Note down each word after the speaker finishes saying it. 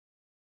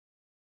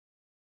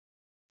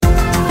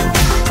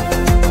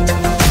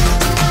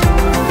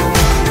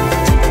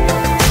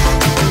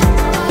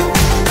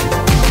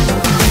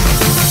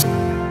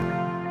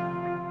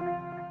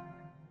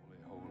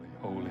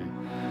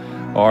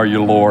are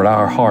you, Lord.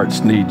 Our hearts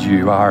need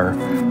you. Our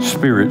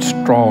spirits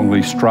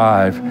strongly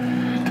strive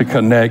to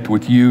connect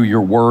with you,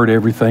 your word,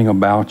 everything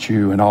about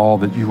you, and all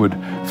that you would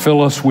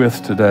fill us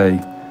with today.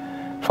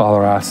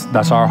 Father,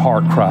 that's our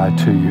heart cry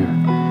to you.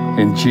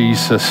 In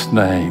Jesus'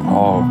 name.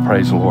 Oh,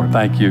 praise the Lord.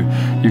 Thank you.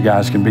 You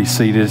guys can be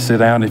seated. Sit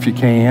down if you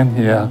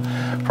can.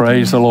 Yeah.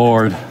 Praise the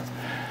Lord.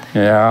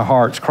 Yeah, our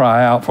hearts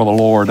cry out for the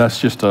Lord. That's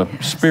just a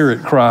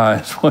spirit cry.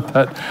 That's what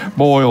that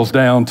boils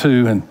down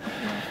to. And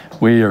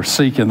we are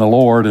seeking the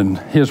Lord and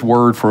His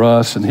word for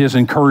us and His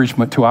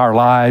encouragement to our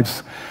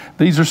lives.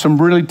 These are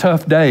some really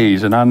tough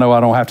days, and I know I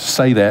don't have to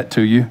say that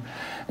to you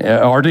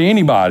or to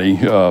anybody.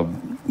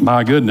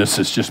 My goodness,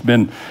 it's just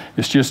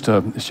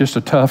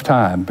a tough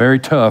time, very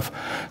tough,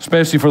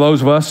 especially for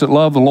those of us that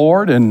love the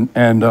Lord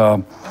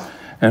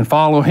and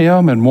follow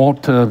Him and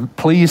want to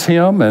please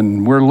Him,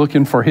 and we're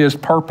looking for His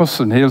purpose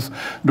and His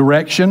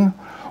direction.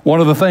 One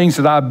of the things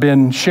that I've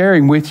been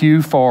sharing with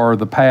you for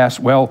the past,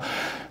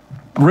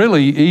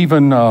 really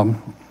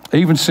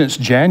even since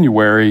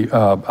January,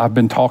 I've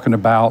been talking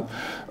about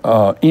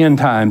end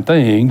time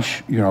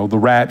things, the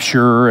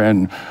rapture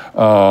and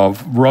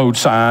road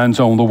signs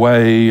on the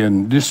way,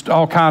 and just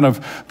all kind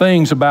of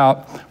things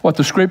about what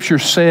the Scripture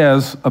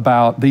says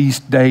about these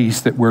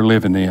days that we're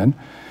living in.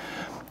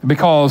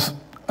 Because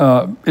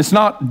it's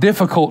not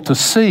difficult to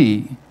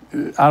see,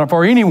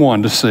 for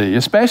anyone to see,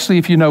 especially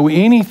if you know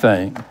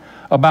anything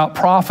about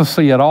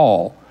prophecy at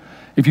all.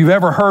 If you've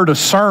ever heard a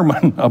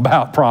sermon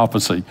about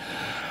prophecy,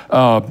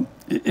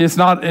 it's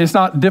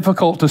not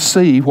difficult to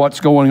see what's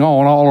going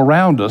on all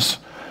around us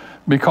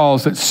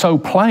because it's so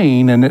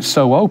plain and it's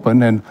so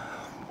open. And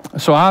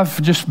so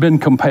I've just been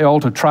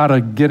compelled to try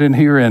to get in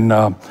here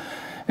and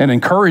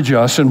encourage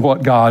us in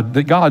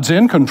that God's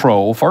in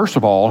control. First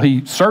of all,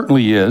 He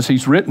certainly is.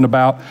 He's written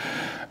about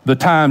the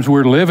times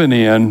we're living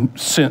in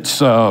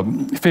since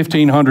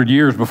 1,500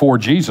 years before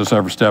Jesus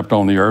ever stepped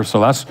on the earth. So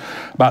that's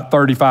about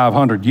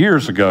 3,500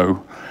 years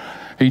ago.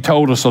 He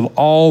told us that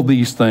all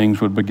these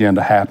things would begin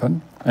to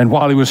happen. And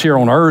while He was here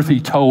on earth, He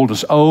told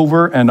us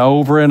over and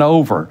over and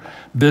over,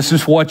 this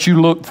is what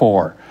you look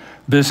for.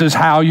 This is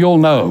how you'll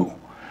know.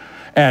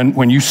 And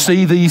when you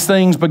see these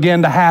things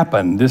begin to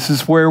happen, this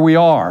is where we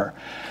are.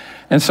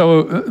 And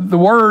so the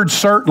Word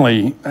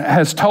certainly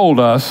has told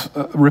us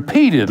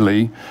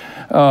repeatedly,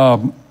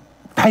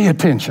 pay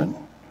attention.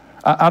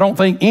 I don't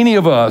think any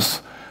of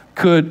us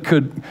could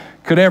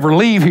ever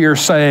leave here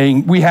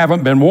saying we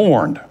haven't been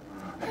warned.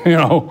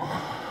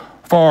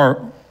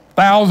 For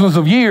thousands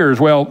of years,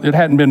 it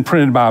hadn't been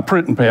printed by a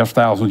printing press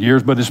thousands of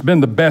years, but it's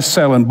been the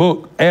best-selling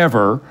book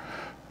ever.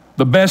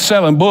 The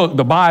best-selling book,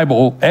 the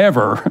Bible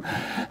ever,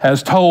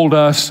 has told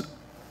us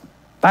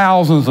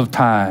thousands of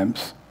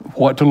times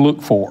what to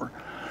look for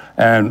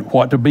and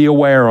what to be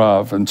aware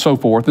of and so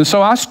forth. And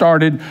so I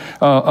started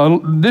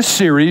this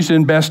series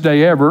in Best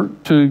Day Ever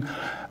to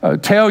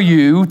tell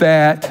you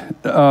that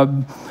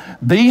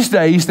these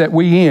days that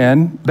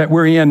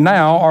we're in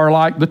now are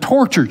like the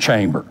torture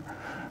chamber.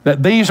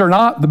 That these are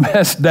not the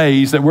best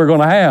days that we're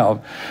going to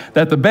have.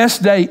 That the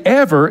best day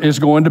ever is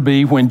going to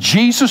be when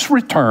Jesus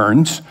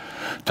returns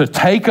to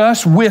take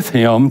us with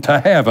Him to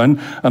heaven,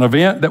 an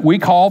event that we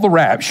call the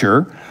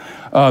rapture,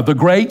 the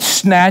great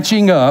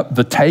snatching up,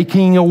 the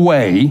taking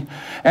away,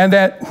 and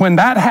that when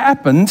that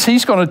happens,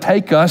 He's going to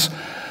take us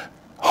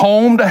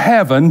home to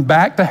heaven,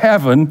 back to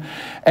heaven,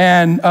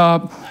 and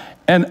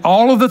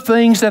all of the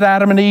things that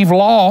Adam and Eve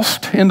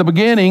lost in the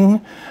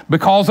beginning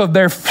because of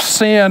their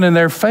sin and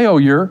their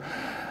failure,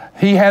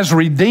 He has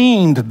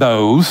redeemed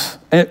those,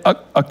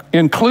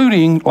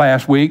 including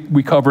last week,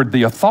 we covered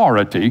the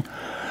authority.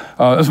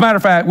 As a matter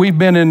of fact, we've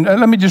been in,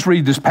 let me just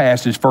read this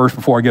passage first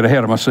before I get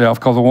ahead of myself,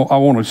 because I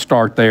want to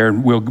start there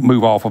and we'll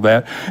move off of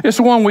that. It's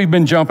the one we've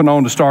been jumping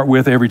on to start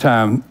with every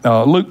time.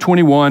 Luke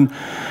 21,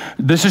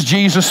 this is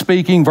Jesus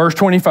speaking, verse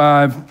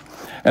 25.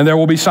 And there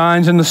will be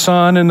signs in the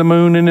sun and the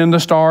moon and in the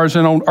stars,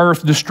 and on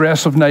earth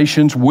distress of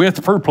nations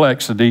with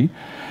perplexity.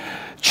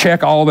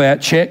 Check all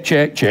that,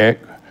 check.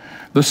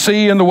 The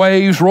sea and the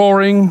waves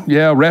roaring,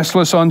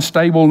 restless,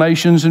 unstable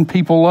nations and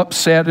people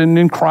upset and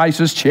in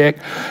crisis, check.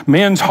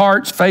 Men's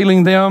hearts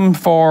failing them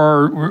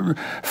for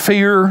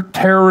fear,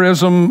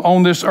 terrorism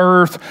on this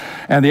earth,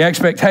 and the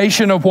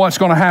expectation of what's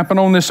going to happen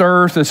on this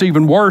earth that's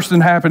even worse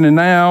than happening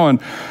now,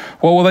 and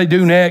what will they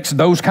do next,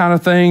 those kind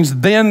of things.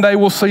 Then they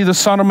will see the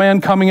Son of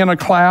Man coming in a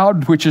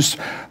cloud, which is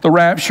the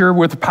rapture,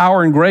 with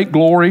power and great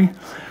glory.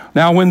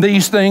 Now, when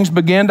these things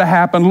begin to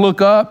happen, look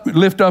up,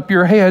 lift up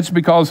your heads,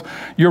 because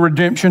your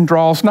redemption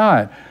draws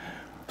nigh.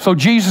 So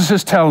Jesus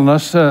is telling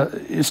us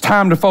it's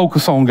time to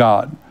focus on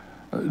God.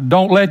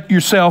 Don't let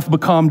yourself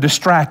become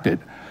distracted,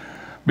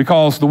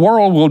 because the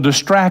world will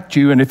distract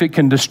you, and if it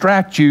can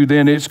distract you,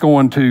 then it's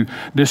going to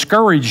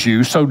discourage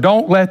you. So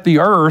don't let the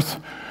earth,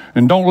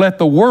 and don't let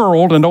the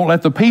world, and don't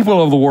let the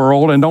people of the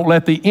world, and don't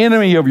let the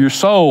enemy of your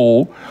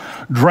soul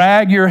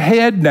drag your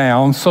head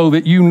down so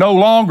that you no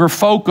longer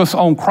focus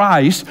on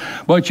Christ,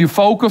 but you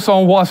focus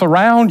on what's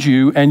around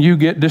you, and you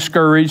get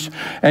discouraged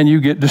and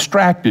you get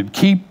distracted.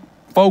 Keep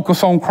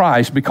Focus on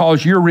Christ,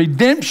 because your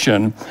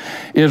redemption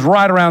is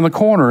right around the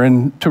corner.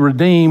 And to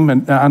redeem,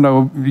 and I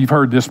know you've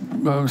heard this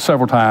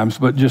several times,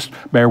 but just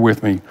bear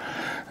with me.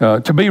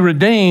 To be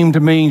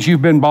redeemed means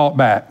you've been bought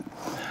back.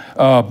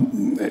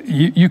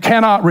 You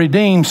cannot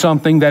redeem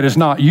something that is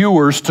not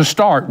yours to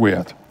start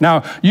with.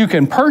 Now, you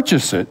can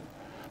purchase it,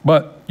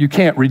 but you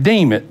can't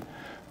redeem it,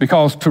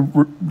 because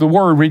the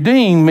word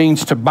redeem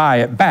means to buy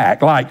it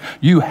back. Like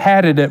you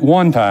had it at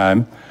one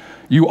time,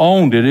 you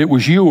owned it, it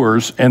was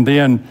yours, and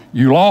then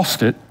you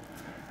lost it,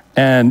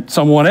 and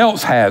someone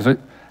else has it,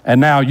 and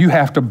now you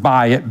have to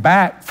buy it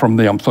back from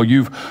them. So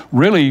you've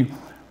really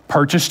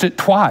purchased it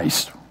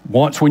twice.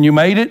 Once when you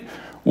made it,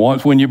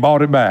 once when you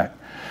bought it back.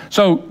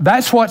 So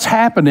that's what's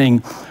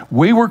happening.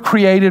 We were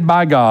created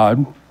by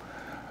God.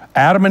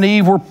 Adam and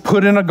Eve were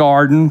put in a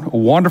garden, a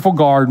wonderful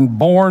garden,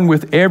 born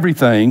with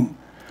everything,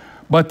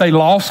 but they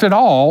lost it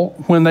all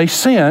when they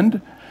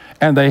sinned,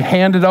 and they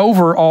handed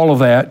over all of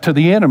that to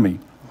the enemy.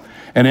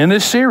 And in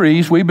this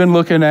series, we've been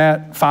looking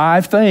at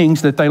 5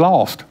 things that they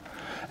lost.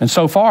 And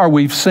so far,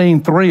 we've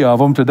seen 3 of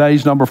them.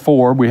 Today's number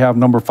 4. We have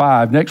number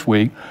 5 next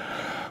week.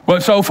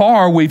 But so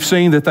far, we've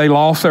seen that they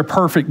lost their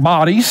perfect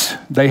bodies.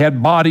 They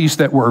had bodies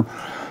that were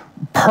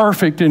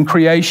perfect in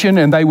creation,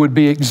 and they would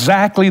be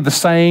exactly the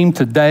same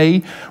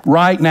today,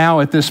 right now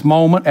at this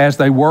moment, as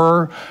they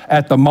were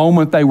at the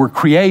moment they were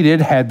created,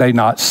 had they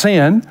not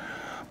sinned.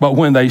 But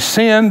when they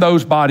sin,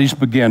 those bodies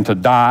begin to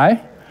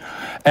die,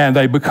 and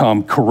they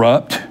become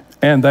corrupt,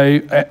 and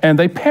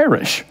they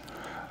perish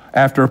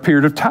after a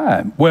period of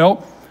time.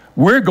 Well,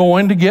 we're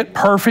going to get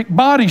perfect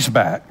bodies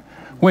back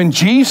when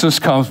Jesus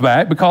comes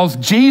back, because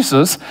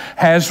Jesus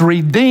has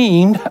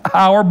redeemed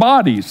our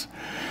bodies.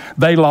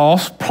 They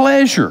lost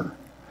pleasure.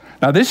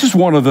 Now, this is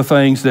one of the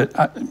things that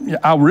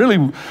I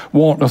really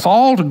want us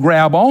all to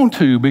grab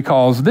onto,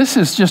 because this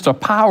is just a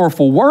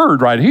powerful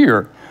word right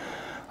here.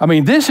 I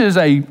mean, this is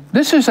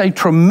a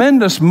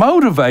tremendous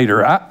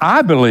motivator,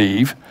 I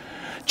believe.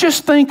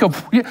 Just think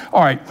of,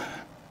 all right,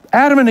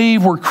 Adam and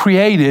Eve were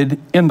created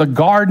in the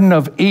Garden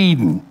of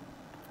Eden.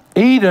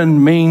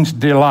 Eden means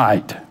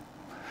delight.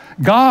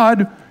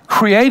 God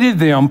created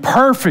them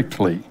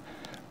perfectly,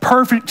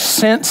 perfect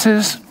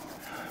senses,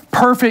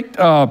 perfect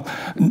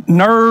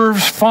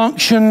nerves,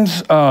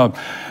 functions,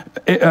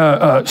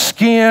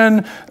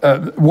 skin,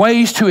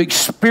 ways to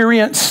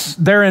experience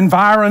their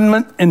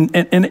environment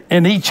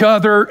and each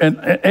other, and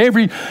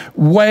every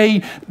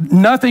way.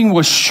 Nothing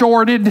was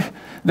shorted.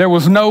 There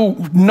was no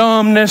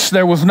numbness.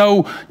 There was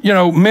no,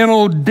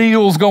 mental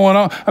deals going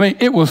on. I mean,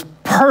 it was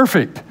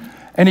perfect.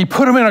 And he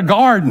put them in a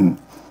garden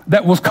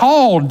that was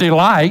called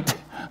Delight,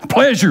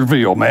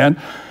 Pleasureville,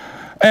 man.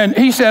 And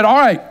he said, all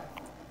right,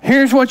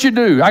 here's what you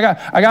do. I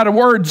got a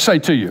word to say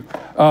to you.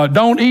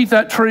 Don't eat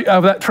that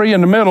tree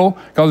in the middle,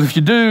 because if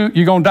you do,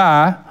 you're going to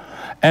die.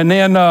 And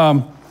then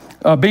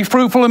be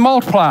fruitful and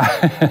multiply.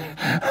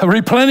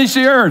 Replenish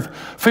the earth.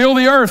 Fill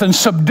the earth and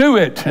subdue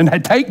it,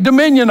 and take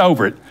dominion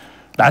over it.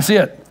 That's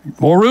it.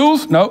 More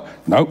rules? No,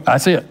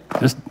 that's it.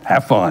 Just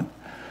have fun.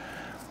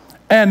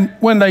 And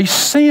when they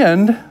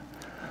sinned,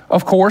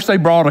 of course, they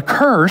brought a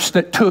curse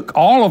that took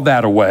all of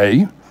that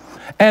away,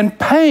 and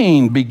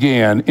pain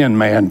began in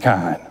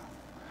mankind.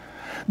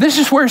 This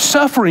is where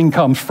suffering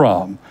comes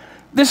from.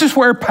 This is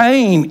where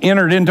pain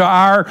entered into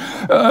our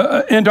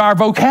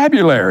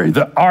vocabulary.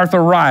 The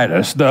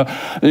arthritis, the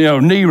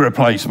knee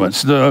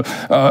replacements, the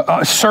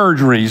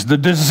surgeries, the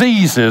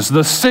diseases,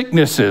 the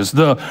sicknesses,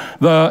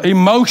 the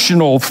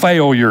emotional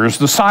failures,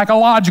 the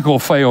psychological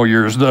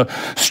failures, the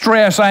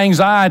stress,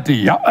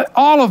 anxiety.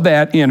 All of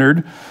that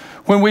entered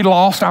when we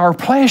lost our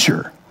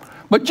pleasure.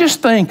 But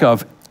just think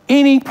of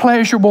any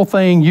pleasurable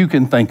thing you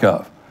can think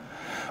of.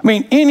 I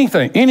mean,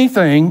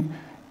 anything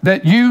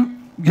that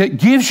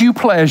gives you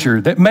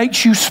pleasure, that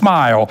makes you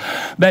smile,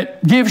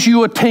 that gives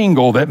you a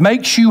tingle, that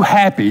makes you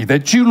happy,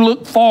 that you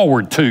look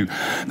forward to.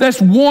 That's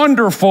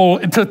wonderful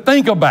to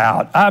think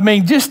about. I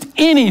mean, just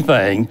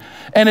anything.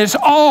 And it's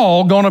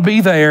all going to be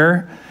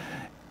there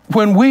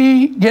when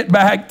we get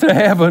back to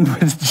heaven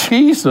with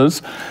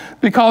Jesus,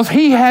 because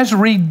he has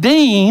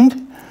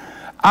redeemed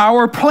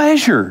our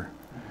pleasure.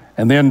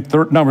 And then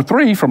number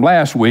 3 from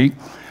last week,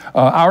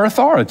 our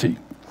authority.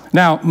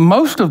 Now,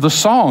 most of the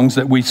songs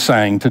that we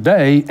sang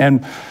today,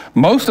 and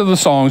most of the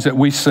songs that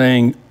we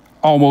sing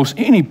almost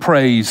any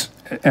praise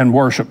and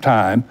worship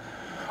time,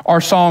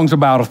 are songs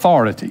about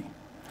authority,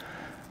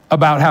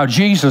 about how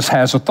Jesus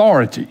has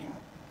authority,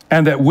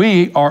 and that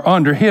we are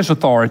under his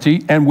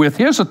authority, and with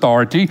his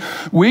authority,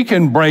 we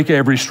can break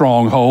every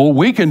stronghold,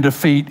 we can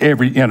defeat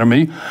every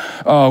enemy,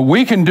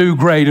 we can do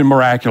great and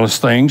miraculous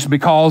things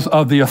because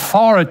of the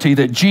authority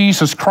that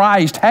Jesus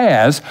Christ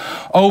has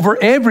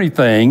over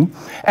everything,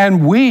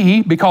 and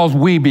we, because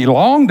we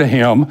belong to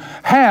him,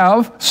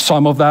 have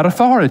some of that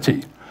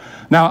authority.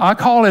 Now, I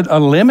call it a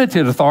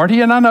limited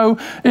authority, and I know,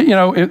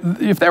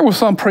 if there was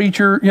some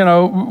preacher,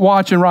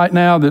 watching right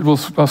now that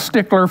was a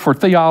stickler for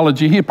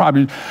theology, he'd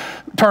probably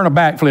turn a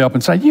backflip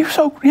and say,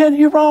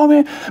 you're wrong,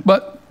 man.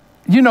 But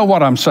you know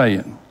what I'm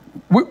saying.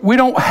 We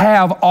don't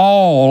have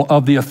all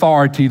of the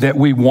authority that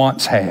we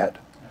once had.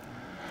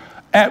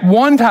 At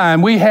one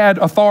time, we had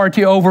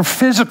authority over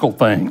physical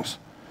things.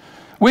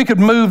 We could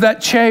move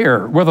that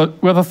chair with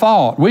a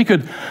thought. We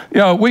could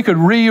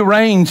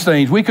rearrange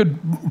things. We could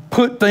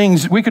put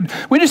things, we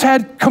just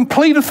had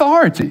complete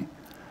authority.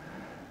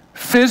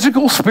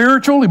 Physical,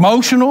 spiritual,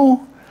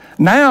 emotional.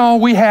 Now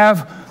we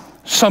have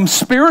some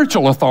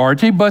spiritual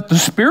authority, but the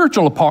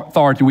spiritual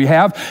authority we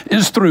have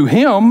is through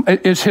Him.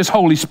 It's His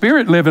Holy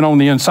Spirit living on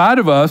the inside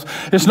of us.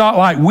 It's not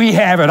like we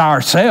have it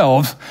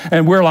ourselves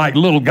and we're like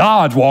little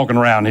gods walking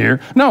around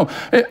here. No,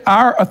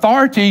 our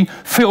authority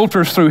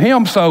filters through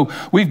Him. So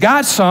we've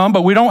got some,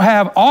 but we don't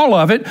have all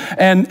of it,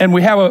 and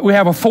we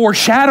have a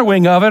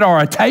foreshadowing of it or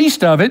a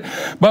taste of it.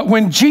 But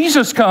when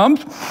Jesus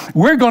comes,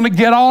 we're going to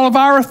get all of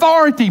our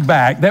authority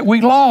back that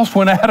we lost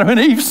when Adam and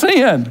Eve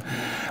sinned.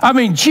 I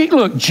mean,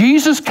 look,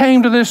 Jesus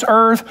came to this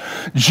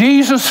earth.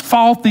 Jesus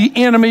fought the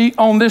enemy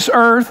on this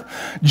earth.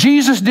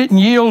 Jesus didn't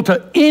yield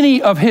to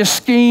any of His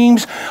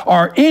schemes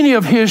or any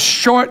of His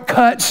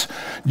shortcuts.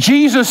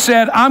 Jesus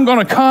said, I'm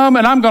going to come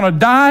and I'm going to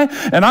die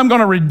and I'm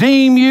going to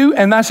redeem you.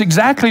 And that's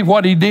exactly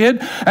what He did.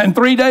 And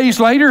 3 days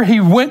later,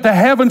 He went to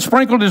heaven,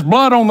 sprinkled His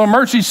blood on the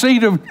mercy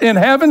seat in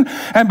heaven,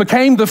 and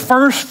became the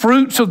first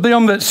fruits of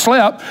them that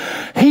slept.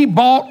 He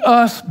bought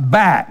us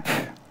back.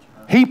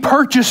 He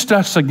purchased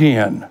us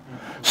again.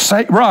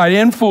 Right,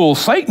 in full.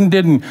 Satan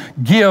didn't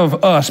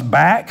give us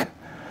back.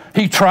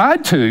 He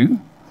tried to,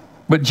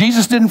 but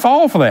Jesus didn't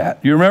fall for that.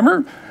 You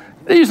remember?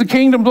 These are the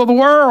kingdoms of the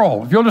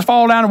world. If you'll just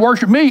fall down and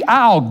worship me,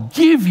 I'll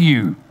give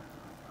you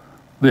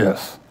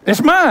this.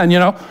 It's mine,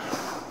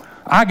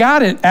 I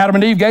got it. Adam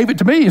and Eve gave it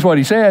to me, is what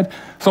He said.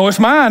 So it's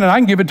mine, and I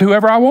can give it to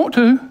whoever I want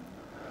to.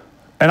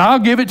 And I'll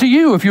give it to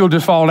you if you'll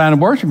just fall down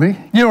and worship me.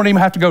 You don't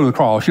even have to go to the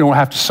cross. You don't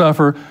have to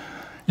suffer.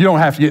 You don't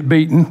have to get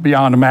beaten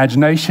beyond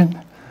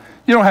imagination.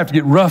 You don't have to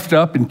get roughed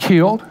up and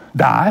killed,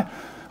 die,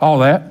 all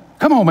that.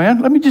 Come on,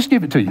 man, let me just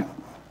give it to you.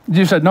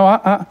 Jesus said, no,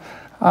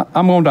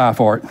 I'm going to die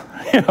for it.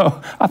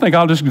 I think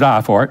I'll just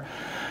die for it.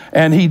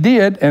 And He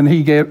did, and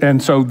He gave,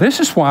 and so this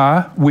is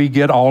why we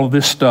get all of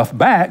this stuff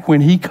back.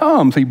 When He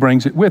comes, He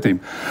brings it with Him.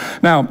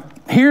 Now,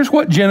 here's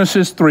what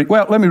Genesis 3,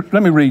 well, let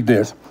me read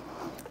this.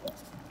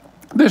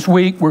 This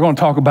week, we're going to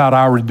talk about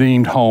our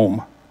redeemed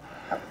home.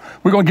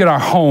 We're going to get our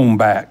home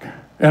back.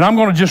 And I'm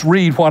going to just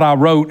read what I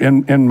wrote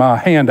in my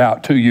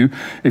handout to you.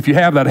 If you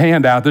have that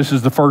handout, this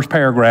is the first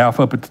paragraph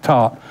up at the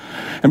top.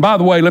 And by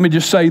the way, let me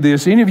just say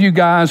this. Any of you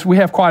guys, we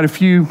have quite a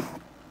few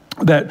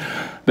that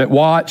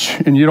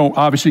watch, and you don't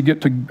obviously get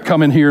to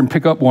come in here and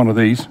pick up one of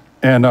these.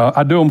 And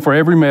I do them for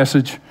every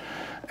message.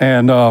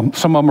 And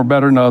some of them are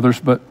better than others,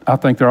 but I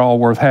think they're all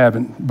worth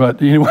having.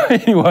 But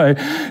anyway,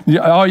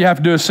 all you have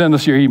to do is send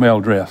us your email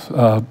address.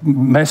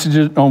 Message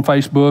it on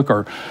Facebook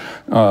or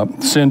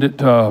send it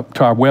to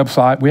our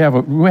website. We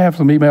have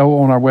some email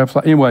on our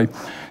website. Anyway,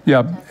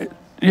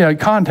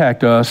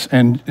 contact us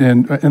and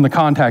the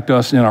contact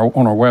us on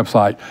our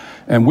website,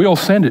 and we'll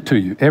send it to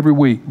you every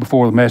week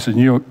before the message.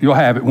 And you'll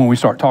have it when we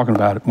start talking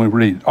about it, when we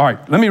read it. All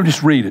right, let me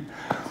just read it.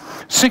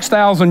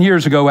 6,000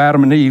 years ago,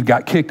 Adam and Eve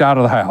got kicked out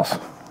of the house.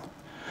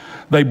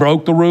 They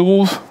broke the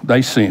rules,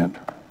 they sinned.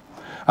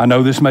 I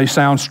know this may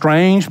sound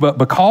strange, but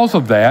because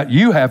of that,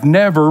 you have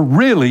never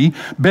really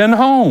been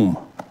home.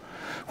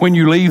 When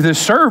you leave this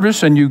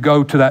service and you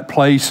go to that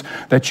place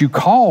that you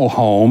call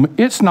home,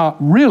 it's not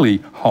really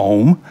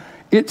home,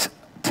 it's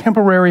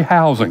temporary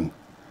housing.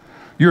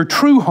 Your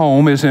true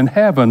home is in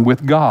heaven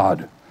with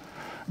God.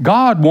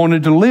 God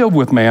wanted to live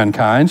with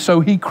mankind, so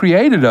He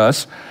created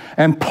us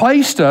and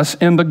placed us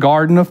in the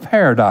Garden of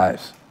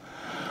Paradise.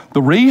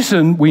 The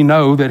reason we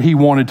know that He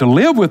wanted to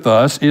live with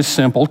us is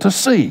simple to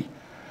see.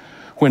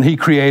 When He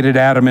created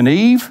Adam and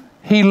Eve,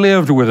 He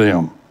lived with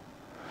them.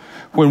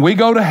 When we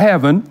go to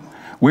heaven,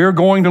 we're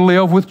going to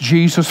live with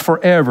Jesus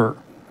forever.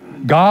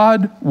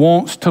 God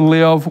wants to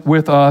live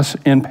with us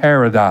in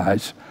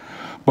paradise,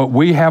 but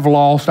we have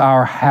lost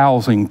our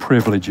housing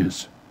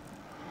privileges.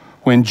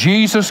 When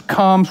Jesus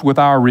comes with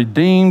our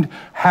redeemed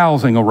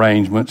housing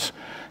arrangements,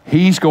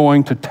 He's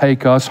going to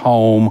take us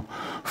home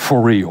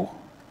for real.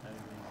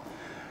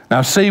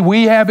 Now, see,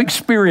 we have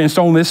experienced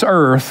on this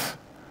earth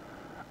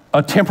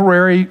a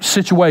temporary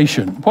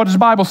situation. What does the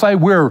Bible say?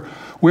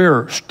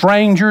 We're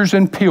strangers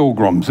and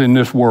pilgrims in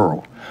this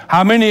world.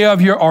 How many of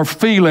you are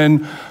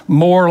feeling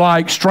more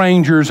like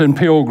strangers and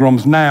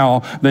pilgrims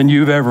now than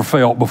you've ever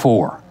felt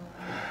before?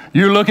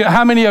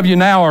 How many of you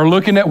now are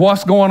looking at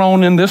what's going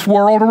on in this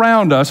world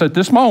around us at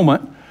this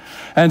moment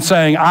and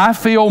saying, I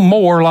feel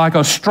more like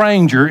a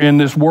stranger in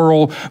this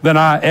world than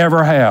I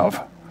ever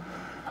have.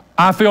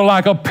 I feel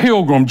like a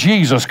pilgrim.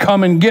 Jesus,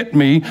 come and get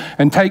me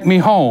and take me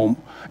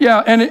home. Yeah,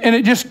 and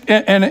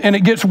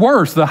it gets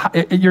worse.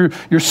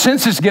 Your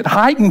senses get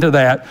heightened to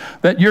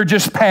that you're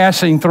just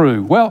passing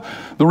through. Well,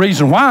 the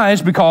reason why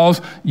is because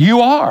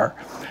you are.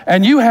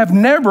 And you have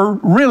never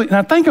really,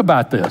 now think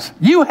about this,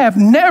 you have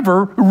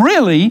never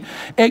really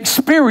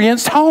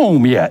experienced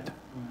home yet.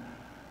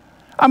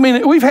 I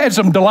mean, we've had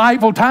some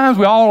delightful times.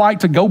 We all like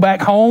to go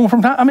back home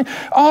from time. I mean,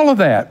 all of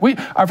that.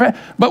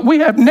 But we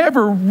have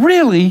never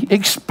really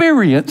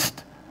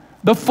experienced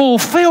the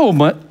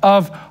fulfillment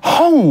of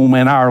home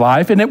in our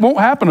life, and it won't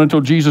happen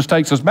until Jesus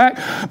takes us back.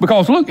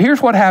 Because look,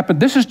 here's what happened.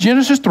 This is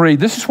Genesis 3.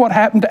 This is what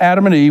happened to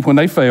Adam and Eve when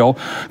they fell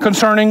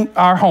concerning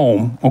our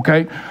home,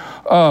 okay?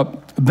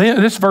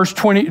 This verse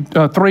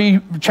 23,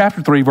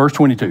 chapter 3, verse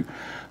 22.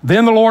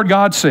 Then the Lord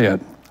God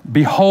said,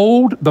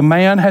 behold, the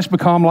man has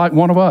become like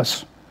one of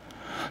us,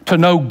 to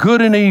know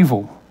good and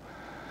evil.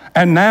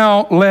 And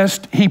now,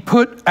 lest he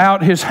put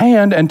out his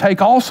hand and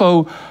take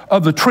also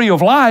of the tree of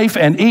life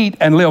and eat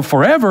and live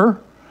forever.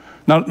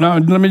 Now,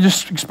 let me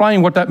just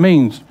explain what that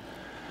means.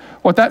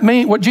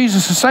 What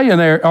Jesus is saying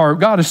there, or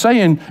God is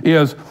saying,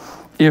 is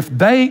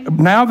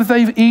now that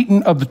they've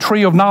eaten of the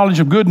tree of knowledge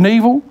of good and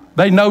evil,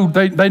 they know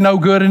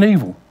good and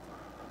evil.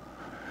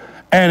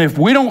 And if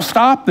we don't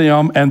stop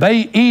them and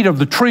they eat of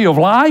the tree of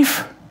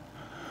life,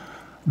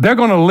 they're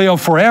going to live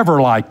forever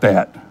like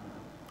that.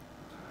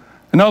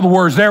 In other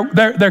words,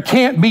 there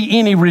can't be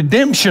any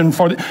redemption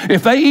for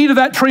if they eat of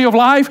that tree of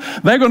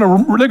life, they're going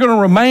to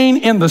remain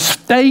in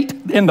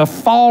the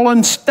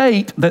fallen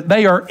state that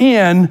they are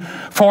in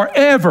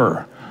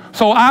forever.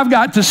 So I've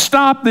got to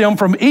stop them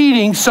from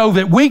eating so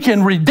that we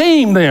can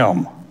redeem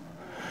them.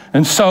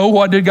 And so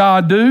what did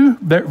God do?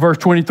 Verse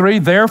 23,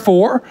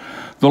 therefore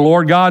the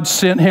Lord God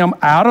sent him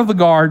out of the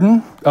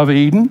Garden of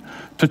Eden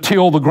to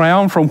till the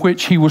ground from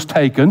which he was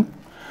taken.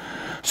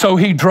 So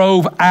he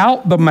drove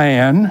out the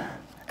man,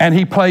 and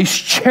he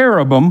placed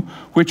cherubim,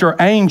 which are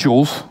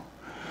angels,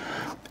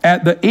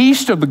 at the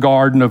east of the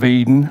Garden of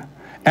Eden,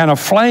 and a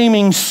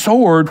flaming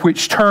sword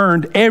which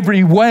turned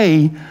every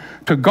way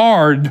to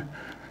guard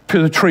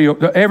to the tree,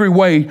 every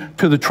way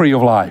to the tree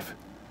of life.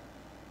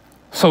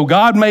 So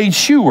God made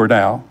sure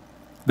now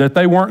that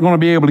they weren't going to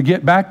be able to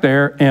get back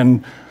there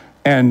and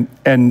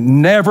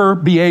never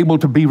be able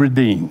to be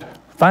redeemed.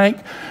 Thank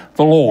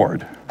the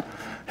Lord,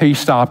 he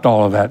stopped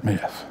all of that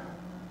mess.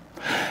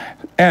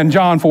 And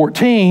John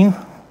 14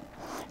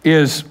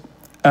 is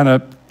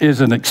an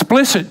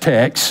explicit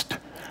text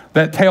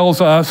that tells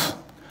us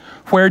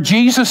where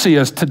Jesus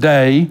is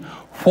today,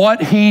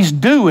 what he's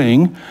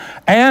doing,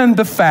 and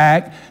the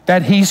fact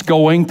that he's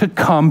going to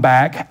come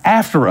back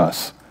after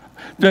us.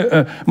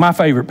 My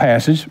favorite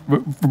passage,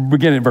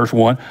 beginning at verse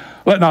 1,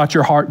 let not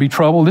your heart be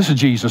troubled. This is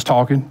Jesus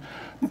talking.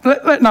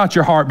 Let not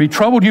your heart be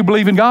troubled. You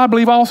believe in God,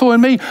 believe also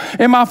in me.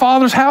 In my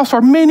Father's house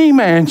are many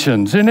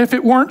mansions, and if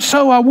it weren't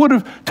so, I would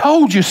have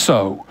told you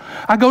so.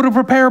 I go to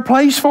prepare a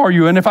place for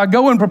you, and if I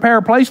go and prepare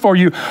a place for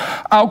you,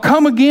 I'll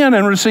come again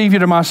and receive you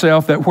to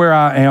myself, that where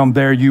I am,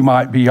 there you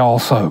might be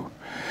also.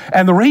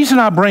 And the reason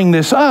I bring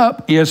this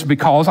up is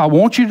because I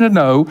want you to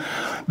know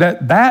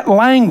that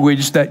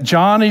language that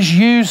John is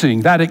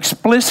using, that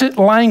explicit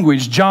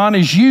language John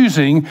is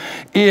using,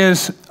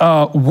 is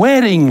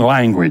wedding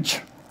language.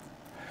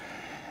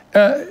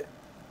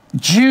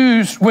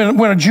 Jews, when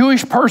a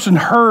Jewish person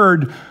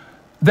heard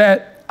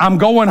that I'm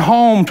going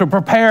home to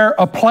prepare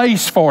a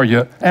place for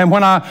you, and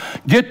when I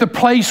get the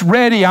place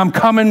ready, I'm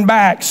coming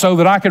back so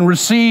that I can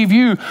receive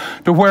you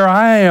to where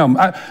I am.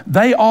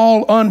 They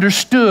all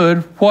understood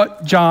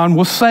what John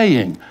was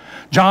saying.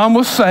 John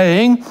was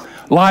saying,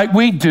 like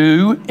we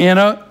do in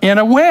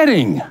a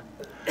wedding.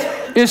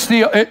 It's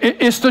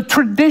the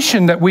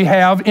tradition that we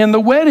have in the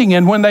wedding.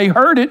 And when they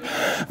heard it,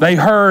 they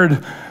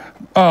heard,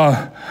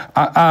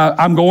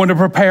 I'm going to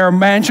prepare a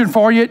mansion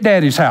for you at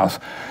Daddy's house.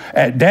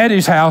 At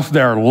Daddy's house,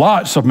 there are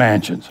lots of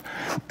mansions.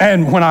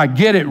 And when I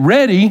get it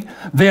ready,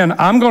 then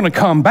I'm going to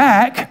come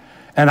back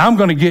and I'm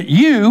going to get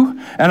you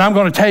and I'm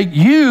going to take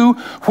you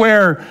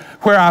where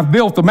I've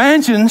built the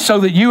mansion so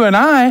that you and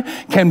I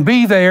can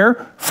be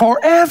there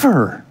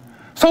forever.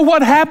 So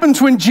what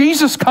happens when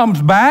Jesus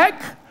comes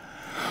back?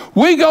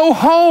 We go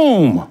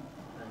home.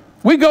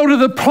 We go to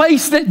the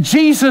place that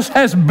Jesus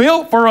has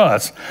built for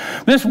us.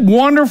 This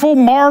wonderful,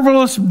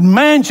 marvelous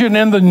mansion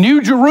in the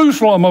New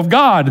Jerusalem of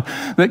God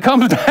that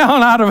comes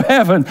down out of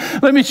heaven.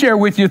 Let me share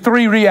with you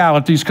 3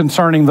 realities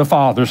concerning the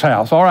Father's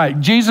house. All right,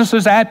 Jesus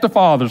is at the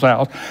Father's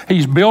house.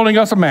 He's building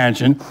us a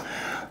mansion.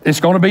 It's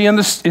going to be in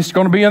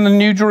the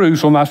New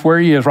Jerusalem. That's where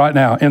he is right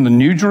now. In the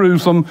New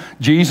Jerusalem,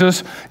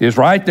 Jesus is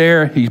right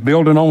there. He's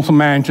building on some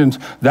mansions.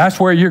 That's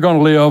where you're going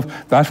to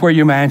live. That's where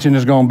your mansion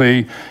is going to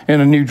be, in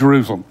the New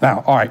Jerusalem.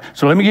 Now, all right,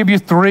 so let me give you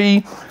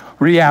 3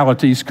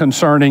 realities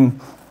concerning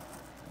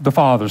the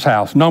Father's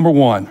house. Number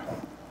 1,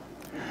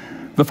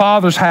 the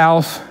Father's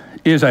house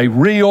is a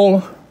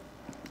real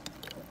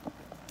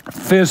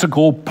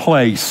physical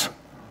place,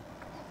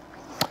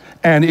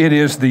 and it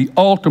is the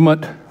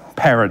ultimate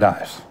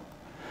paradise.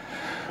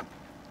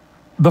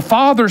 The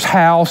Father's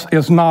house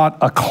is not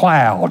a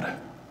cloud.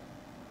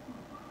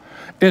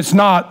 It's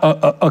not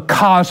a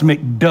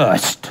cosmic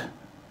dust.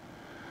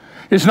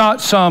 It's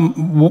not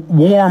some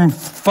warm,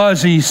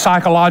 fuzzy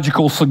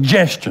psychological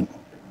suggestion.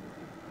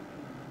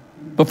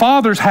 The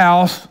Father's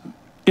house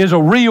is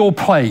a real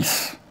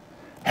place.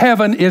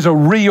 Heaven is a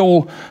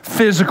real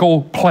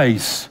physical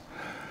place.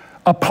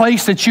 A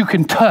place that you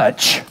can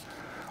touch.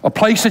 A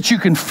place that you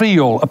can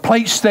feel. A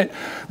place that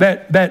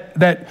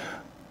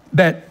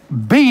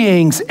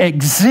beings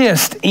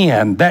exist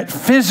in, that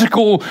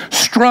physical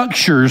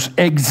structures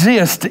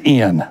exist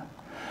in,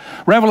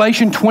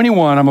 Revelation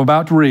 21, I'm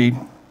about to read,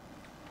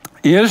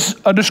 is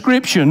a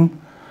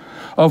description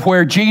of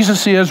where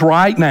Jesus is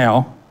right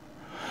now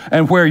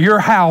and where your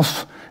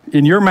house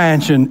in your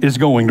mansion is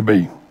going to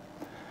be.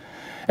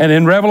 And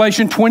in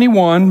Revelation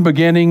 21,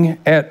 beginning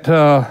at,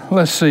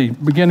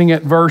 beginning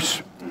at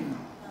verse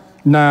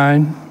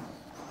 9.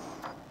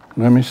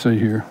 Let me see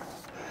here.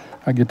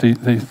 I get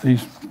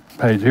these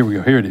pages. Here we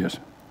go. Here it is.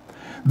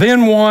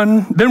 Then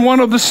one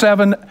of the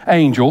 7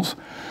 angels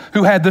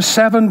who had the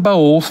 7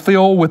 bowls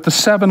filled with the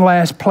 7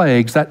 last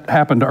plagues, that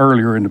happened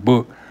earlier in the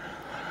book,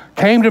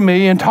 came to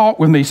me and talked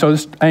with me. So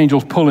this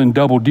angel's pulling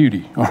double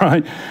duty, all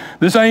right?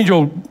 This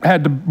angel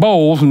had the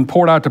bowls and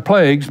poured out the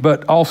plagues,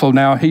 but also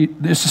now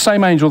it's the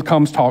same angel that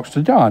comes talks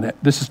to John.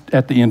 This is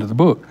at the end of the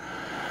book.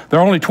 There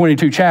are only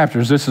 22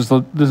 chapters. This is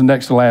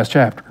next to the last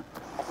chapter.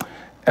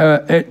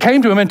 It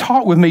came to him and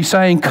talked with me,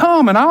 saying,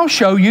 "Come, and I'll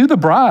show you the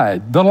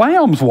bride, the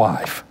Lamb's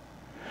wife."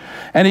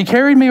 And he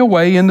carried me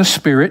away in the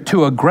Spirit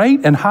to a great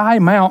and high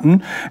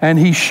mountain, and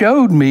he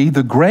showed me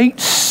the great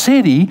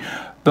city,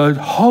 the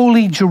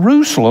holy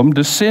Jerusalem,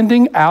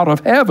 descending out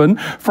of heaven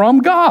from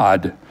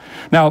God.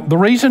 Now, the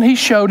reason he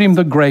showed him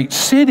the great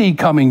city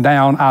coming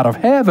down out of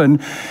heaven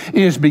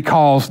is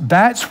because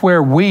that's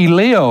where we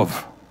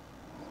live.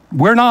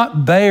 We're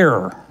not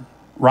there,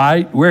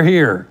 right? We're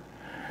here.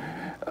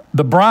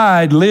 The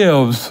bride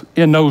lives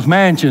in those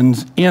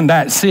mansions in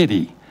that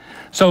city.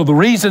 So the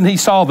reason he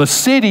saw the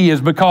city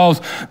is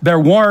because there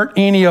weren't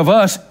any of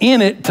us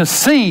in it to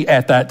see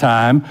at that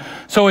time.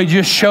 So he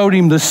just showed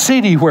him the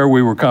city where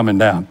we were coming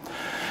down.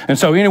 And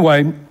so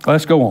anyway,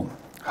 let's go on.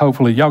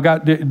 Hopefully,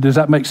 does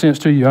that make sense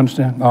to you? You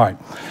understand? All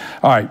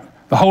right.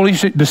 The holy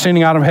city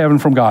descending out of heaven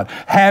from God,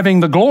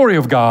 having the glory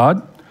of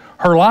God.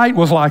 Her light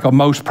was like a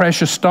most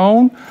precious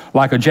stone,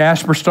 like a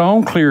jasper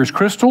stone, clear as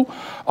crystal.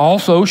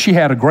 Also, she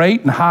had a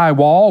great and high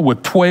wall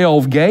with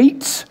 12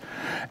 gates,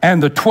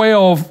 and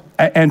 12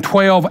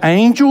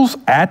 angels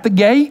at the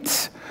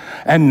gates,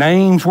 and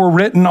names were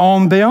written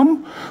on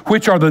them,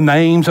 which are the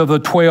names of the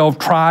 12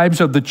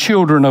 tribes of the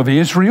children of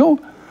Israel.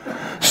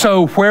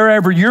 So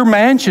wherever your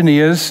mansion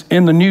is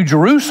in the New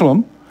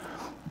Jerusalem,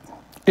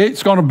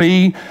 it's going to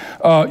be,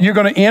 you're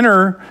going to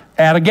enter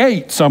at a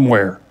gate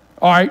somewhere.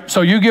 All right, so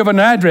you give an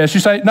address.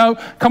 You say, no,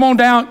 come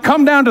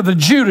down to the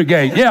Judah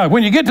gate. Yeah,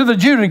 when you get to the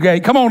Judah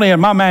gate, come on in.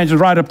 My mansion's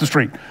right up the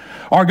street.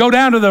 Or go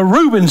down to the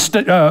Reuben's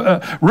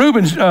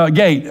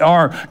gate,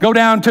 or go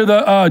down to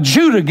the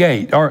Judah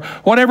gate, or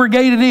whatever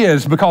gate it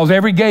is, because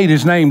every gate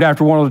is named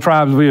after one of the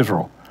tribes of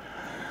Israel.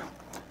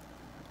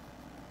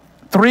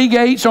 3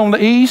 gates on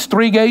the east,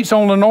 3 gates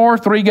on the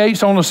north, 3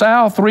 gates on the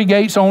south, 3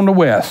 gates on the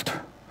west.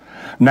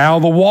 Now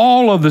the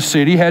wall of the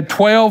city had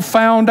 12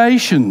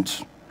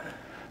 foundations.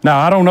 Now,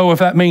 I don't know if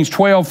that means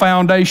 12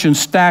 foundations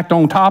stacked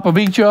on top of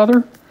each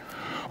other,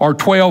 or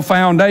 12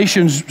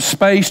 foundations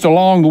spaced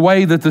along the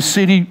way that the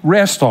city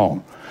rests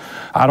on.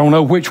 I don't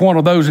know which one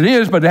of those it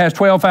is, but it has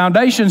 12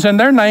 foundations, and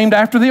they're named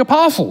after the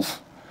apostles.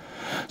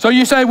 So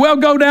you say, well,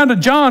 go down to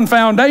John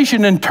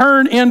Foundation and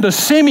turn into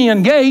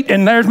Simeon Gate,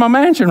 and there's my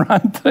mansion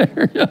right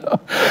there. You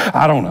know?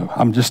 I don't know.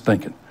 I'm just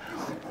thinking.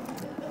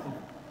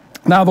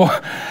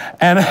 Now,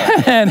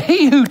 and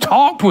he who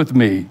talked with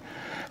me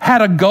had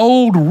a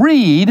gold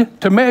reed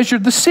to measure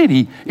the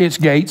city, its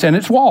gates, and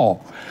its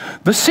wall.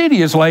 The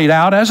city is laid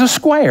out as a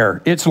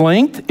square. Its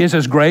length is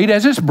as great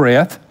as its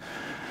breadth.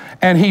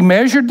 And he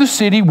measured the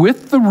city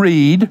with the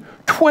reed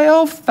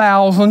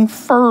 12,000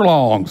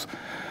 furlongs.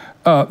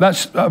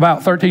 That's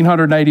about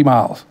 1,380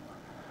 miles.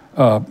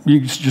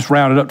 You can just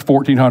round it up to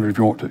 1,400 if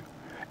you want to.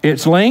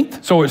 Its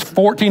length, so it's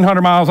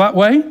 1,400 miles that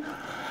way,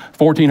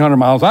 1,400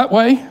 miles that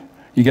way.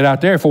 You get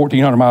out there,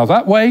 1,400 miles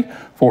that way,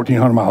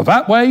 1,400 miles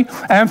that way,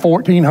 and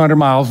 1,400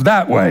 miles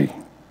that way.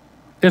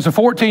 It's a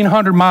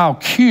 1,400-mile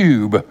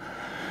cube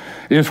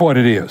is what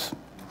it is.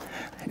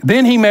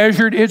 Then he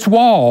measured its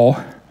wall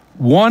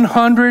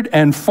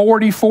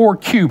 144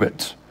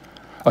 cubits.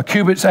 A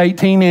cubit's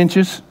 18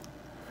 inches.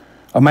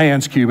 A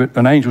man's cubit,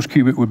 an angel's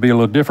cubit would be a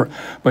little different,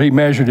 but he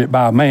measured it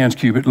by a man's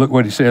cubit. Look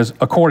what he says,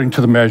 according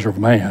to the measure of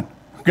man.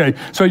 Okay,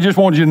 so he just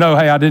wanted you to know,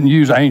 hey, I didn't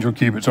use angel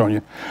cubits on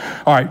you.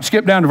 All right,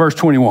 skip down to verse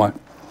 21.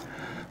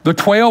 The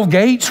 12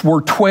 gates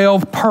were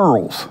 12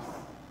 pearls.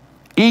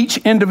 Each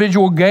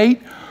individual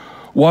gate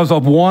was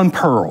of 1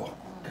 pearl.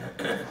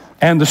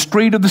 And the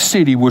street of the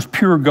city was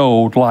pure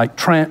gold, like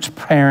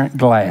transparent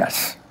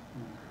glass.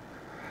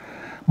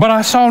 But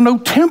I saw no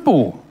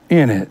temple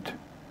in it.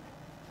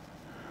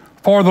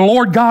 For the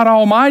Lord God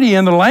Almighty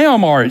and the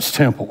Lamb are its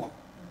temple.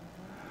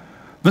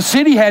 The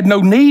city had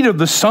no need of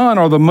the sun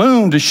or the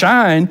moon to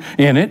shine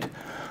in it,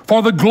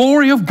 for the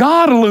glory of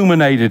God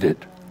illuminated it.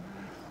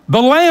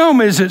 The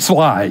Lamb is its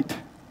light.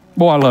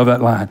 Boy, I love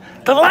that line.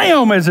 The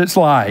Lamb is its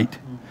light.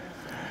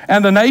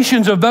 And the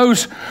nations of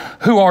those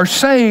who are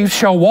saved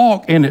shall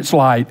walk in its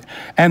light,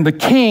 and the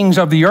kings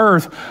of the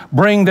earth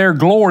bring their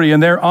glory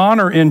and their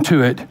honor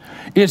into it.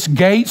 Its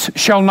gates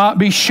shall not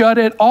be shut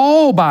at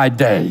all by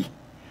day.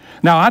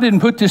 Now, I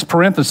didn't put this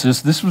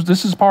parenthesis.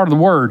 This is part of the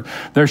word.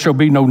 There shall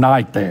be no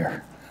night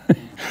there.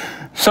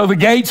 So the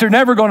gates are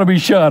never going to be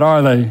shut,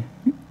 are they?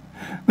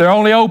 They're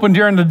only open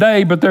during the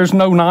day, but there's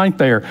no night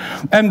there.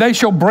 And they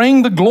shall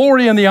bring the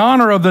glory and the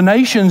honor of the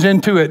nations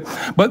into it,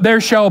 but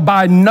there shall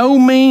by no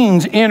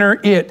means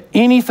enter it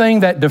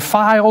anything that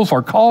defiles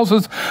or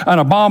causes an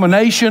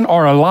abomination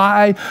or a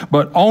lie,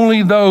 but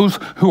only those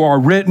who are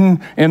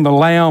written in the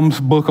Lamb's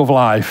book of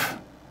life.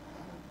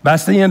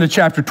 That's the end of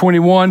chapter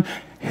 21.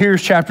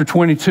 Here's chapter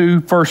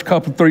 22, first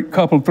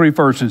couple three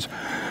verses.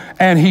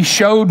 And he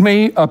showed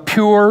me a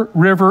pure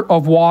river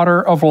of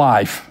water of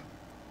life.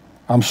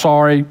 I'm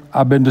sorry,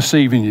 I've been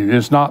deceiving you.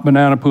 It's not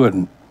banana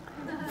pudding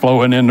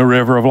flowing in the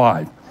river of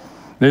life.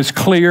 It's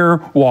clear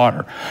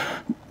water.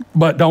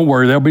 But don't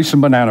worry, there'll be some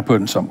banana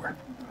pudding somewhere.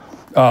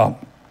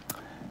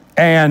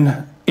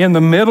 And in the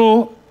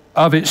middle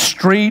of its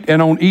street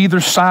and on either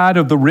side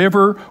of the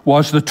river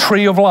was the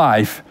tree of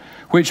life,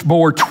 which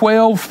bore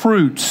 12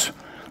 fruits,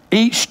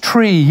 each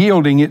tree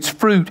yielding its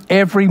fruit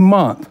every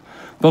month.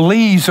 The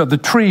leaves of the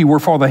tree were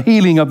for the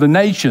healing of the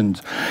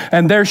nations,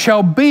 and there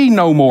shall be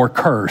no more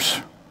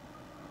curse.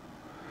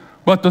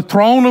 But the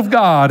throne of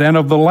God and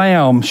of the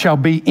Lamb shall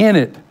be in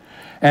it,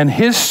 and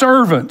his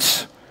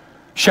servants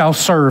shall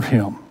serve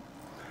him.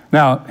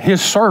 Now,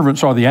 his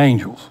servants are the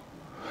angels.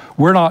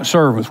 We're not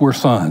servants, we're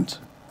sons.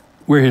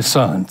 We're his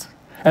sons,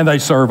 and they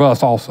serve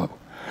us also.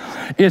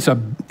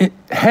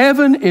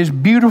 Heaven is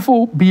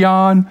beautiful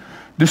beyond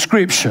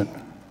description,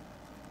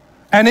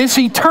 and it's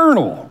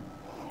eternal,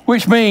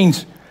 which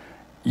means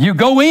you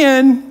go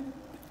in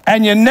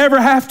and you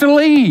never have to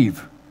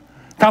leave.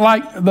 Kind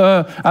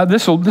of like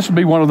this will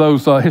be one of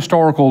those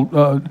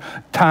historical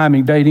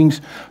timing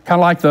datings, kind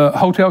of like the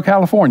Hotel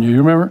California.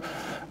 You remember?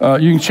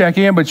 You can check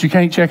in, but you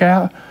can't check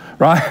out,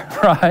 right?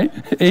 Right?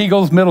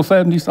 Eagles, middle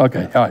 70s.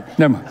 Okay, all right,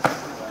 never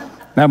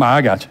mind.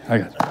 I got you.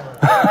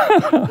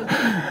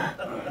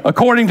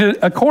 According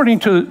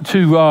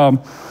to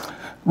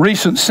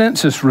recent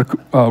census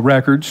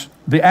records,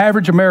 the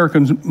average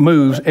American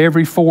moves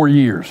every 4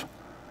 years.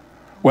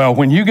 Well,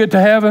 when you get to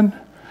heaven,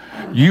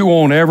 you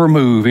won't ever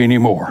move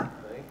anymore.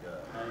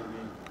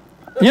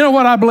 You know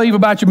what I believe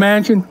about your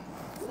mansion?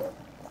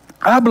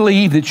 I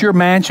believe that your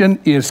mansion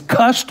is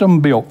custom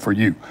built for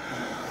you.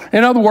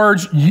 In other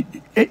words,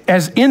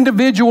 as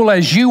individual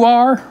as you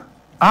are,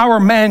 our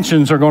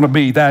mansions are going to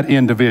be that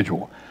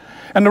individual.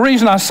 And the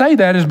reason I say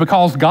that is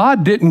because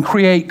God didn't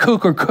create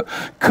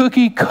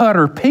cookie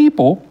cutter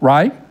people,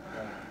 right?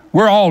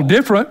 We're all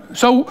different.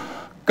 So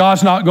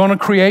God's not going to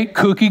create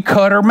cookie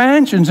cutter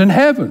mansions in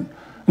heaven.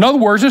 In other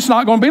words, it's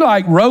not going to be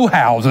like row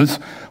houses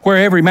where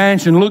every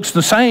mansion looks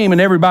the same and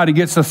everybody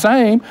gets the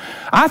same.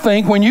 I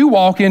think when you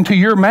walk into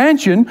your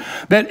mansion,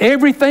 that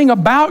everything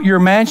about your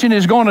mansion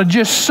is going to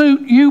just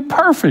suit you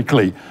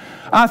perfectly.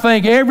 I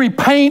think every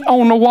paint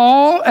on the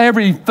wall,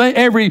 every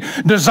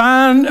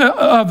design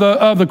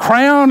of the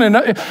crown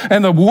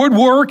and the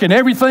woodwork and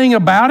everything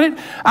about it,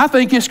 I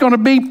think it's going to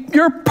be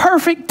your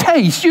perfect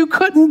taste. You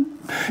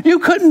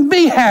couldn't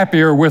be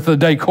happier with the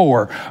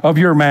decor of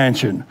your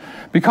mansion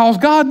because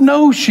God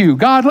knows you.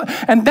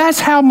 And that's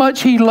how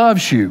much he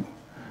loves you.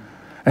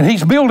 And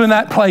he's building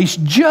that place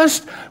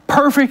just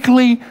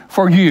perfectly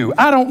for you.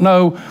 I don't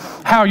know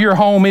how your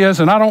home is,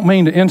 and I don't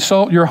mean to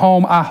insult your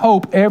home. I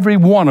hope every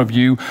one of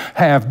you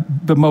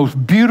have the most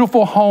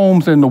beautiful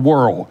homes in the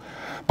world.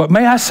 But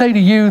may I say to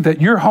you that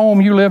your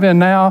home you live in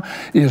now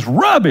is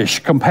rubbish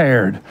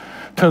compared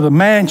to the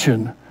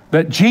mansion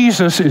that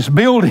Jesus is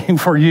building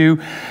for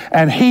you,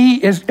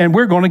 and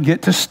we're going to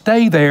get to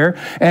stay there,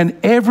 and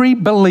every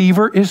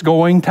believer is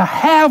going to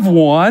have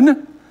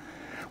one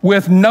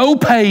with no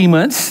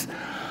payments,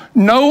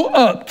 no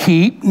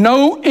upkeep,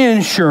 no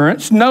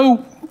insurance,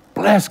 no,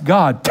 bless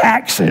God,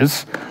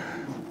 taxes.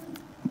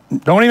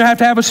 Don't even have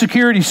to have a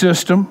security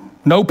system,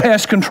 no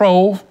pest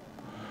control,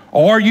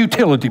 or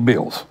utility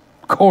bills.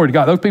 Glory to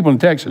God. Those people in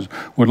Texas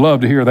would love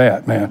to hear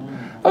that, man.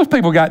 Those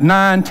people got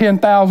 $9,000,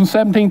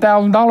 $10,000,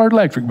 $17,000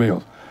 electric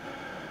bills.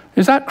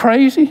 Is that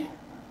crazy?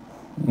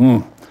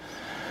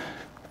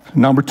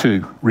 Number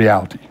 2,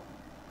 reality.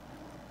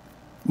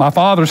 My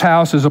Father's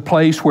house is a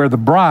place where the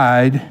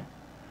bride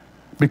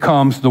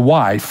becomes the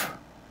wife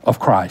of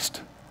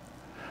Christ.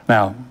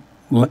 Now,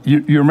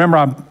 you remember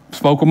I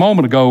spoke a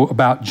moment ago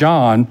about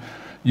John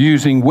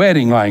using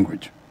wedding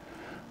language.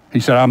 He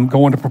said, I'm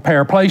going to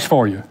prepare a place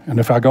for you. And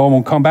if I go, I'm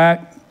going to come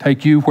back,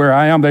 take you where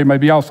I am, they may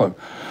be also.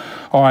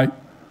 All right.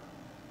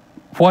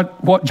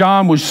 What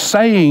John was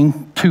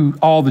saying to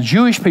all the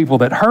Jewish people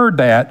that heard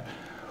that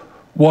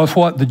was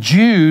what the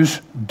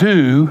Jews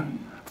do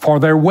for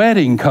their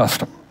wedding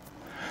custom.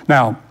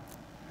 Now,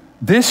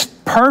 this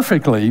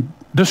perfectly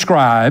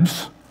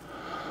describes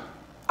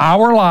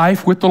our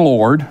life with the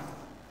Lord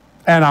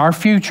and our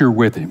future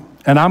with him.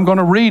 And I'm going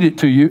to read it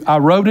to you. I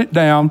wrote it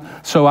down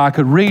so I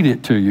could read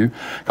it to you,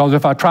 because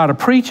if I try to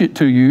preach it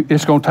to you,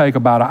 it's going to take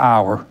about an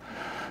hour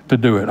to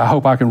do it. I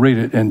hope I can read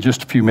it in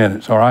just a few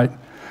minutes, all right?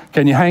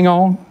 Can you hang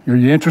on? Are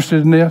you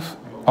interested in this?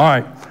 All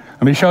right,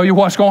 let me show you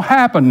what's going to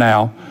happen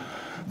now.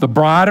 The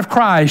bride of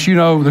Christ, you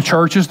know, the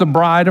church is the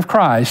bride of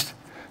Christ.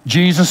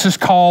 Jesus is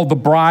called the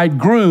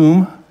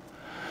bridegroom.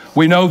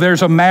 We know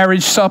there's a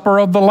marriage supper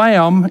of the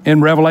Lamb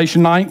in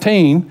Revelation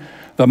 19.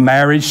 the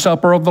marriage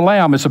supper of the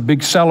Lamb. It's a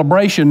big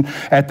celebration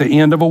at the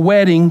end of a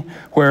wedding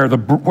where the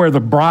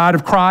bride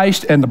of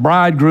Christ and the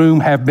bridegroom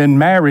have been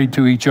married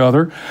to each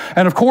other.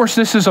 And of course,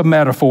 this is a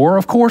metaphor.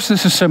 Of course,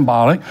 this is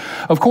symbolic.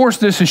 Of course,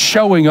 this is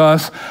showing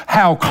us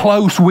how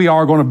close we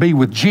are going to be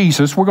with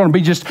Jesus. We're going to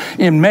be just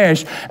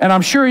enmeshed. And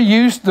I'm sure he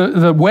used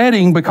the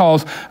wedding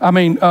because,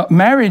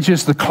 marriage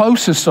is the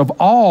closest of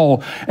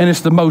all, and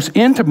it's the most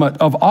intimate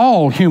of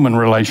all human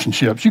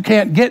relationships. You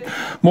can't get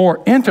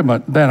more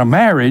intimate than a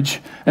marriage.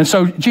 And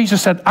so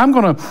Jesus said, we're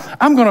going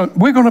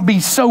to be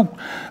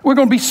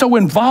so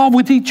involved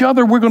with each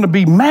other. We're going to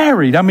be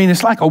married.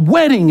 It's like a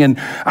wedding, and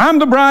I'm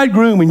the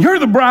bridegroom and you're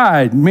the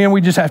bride. Man,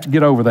 we just have to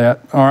get over that.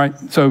 All right.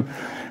 So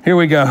here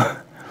we go.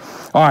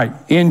 All right.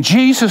 In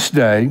Jesus'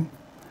 day,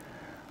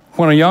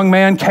 when a young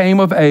man came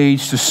of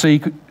age to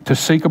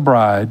seek a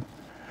bride,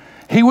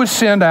 he would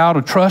send out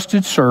a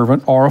trusted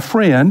servant or a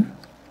friend.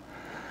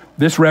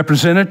 This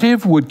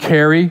representative would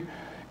carry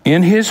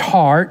in his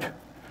heart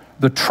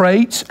the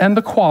traits and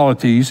the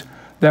qualities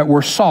that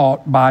were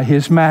sought by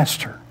his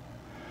master.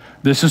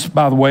 This is,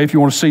 by the way, if you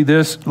want to see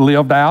this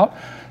lived out,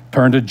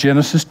 turn to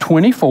Genesis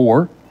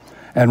 24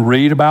 and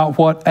read about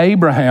what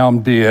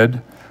Abraham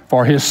did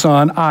for his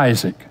son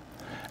Isaac.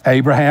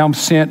 Abraham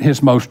sent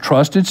his most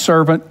trusted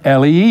servant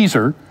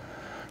Eliezer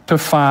to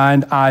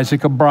find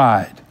Isaac a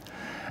bride.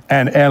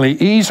 And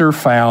Eliezer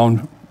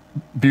found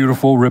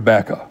beautiful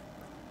Rebekah,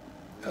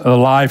 a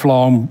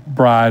lifelong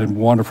bride and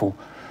wonderful,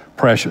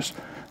 precious.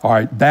 All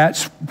right,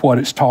 that's what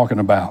it's talking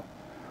about.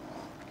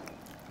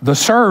 The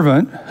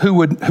servant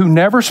who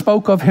never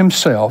spoke of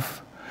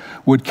himself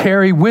would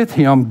carry with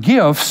him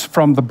gifts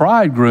from the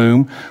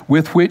bridegroom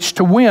with which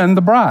to win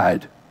the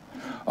bride.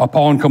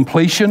 Upon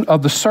completion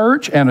of the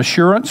search and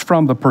assurance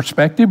from the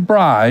prospective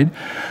bride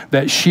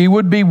that she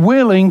would be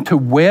willing to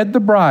wed the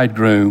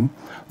bridegroom,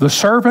 the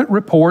servant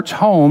reports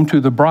home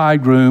to the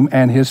bridegroom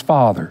and his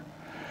father.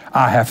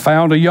 I have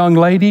found a young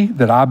lady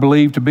that I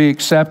believe to be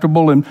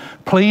acceptable and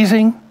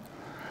pleasing.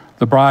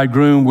 The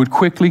bridegroom would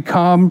quickly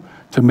come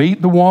to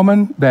meet the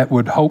woman that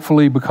would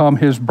hopefully become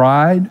his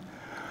bride.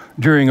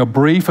 During a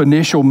brief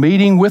initial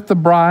meeting with the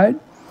bride,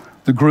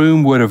 the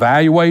groom would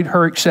evaluate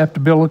her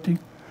acceptability.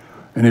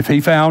 And if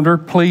he found her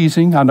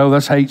pleasing, I know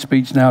that's hate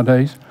speech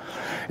nowadays.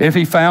 If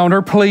he found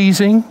her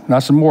pleasing,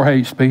 that's some more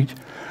hate speech,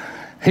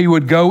 he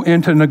would go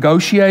into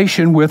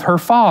negotiation with her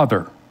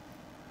father.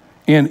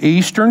 In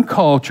Eastern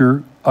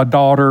culture, a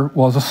daughter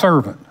was a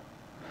servant.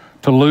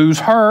 To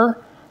lose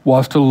her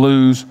was to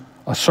lose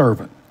a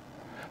servant.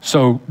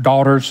 So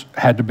daughters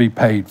had to be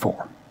paid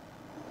for.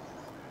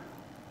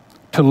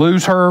 To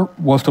lose her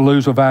was to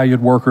lose a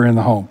valued worker in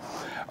the home.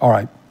 All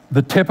right,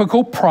 the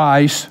typical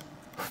price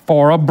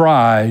for a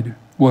bride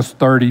was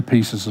 30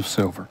 pieces of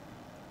silver.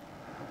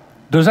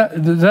 Does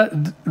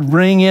that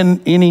ring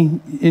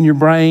in your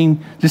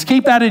brain? Just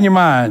keep that in your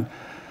mind.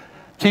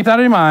 Keep that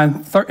in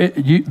mind.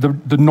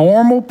 The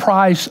normal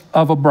price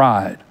of a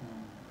bride,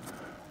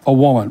 a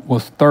woman,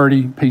 was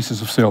 30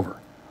 pieces of silver.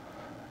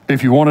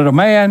 If you wanted a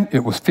man,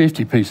 it was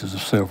 50 pieces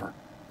of silver.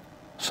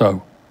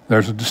 So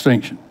there's a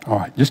distinction. All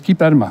right, just keep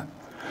that in mind.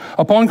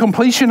 Upon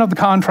completion of the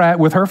contract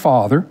with her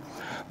father,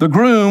 the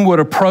groom would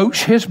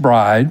approach his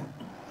bride.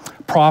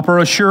 Proper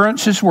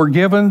assurances were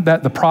given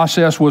that the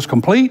process was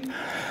complete,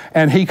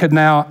 and he could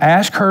now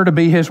ask her to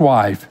be his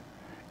wife.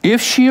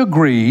 If she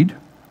agreed,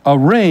 a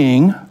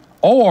ring,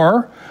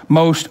 or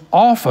most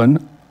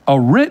often a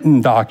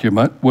written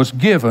document, was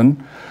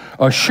given,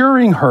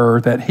 assuring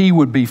her that he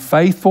would be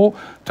faithful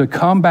to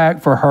come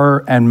back for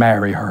her and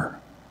marry her.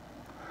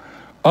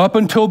 Up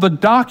until the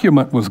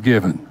document was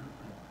given,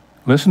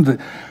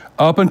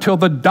 up until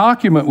the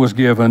document was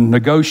given,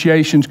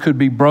 negotiations could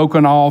be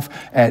broken off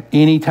at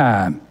any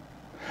time.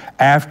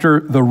 After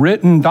the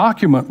written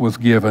document was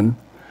given,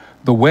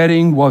 the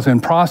wedding was in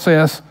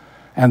process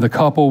and the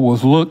couple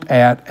was looked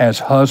at as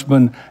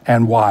husband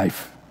and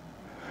wife.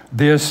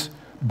 This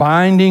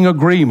binding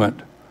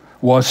agreement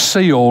was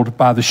sealed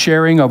by the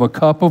sharing of a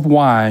cup of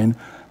wine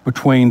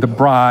between the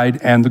bride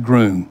and the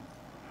groom.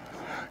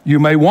 You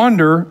may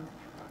wonder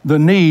the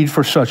need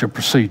for such a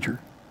procedure.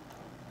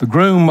 The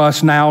groom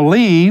must now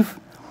leave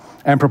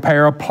and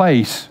prepare a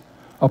place,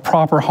 a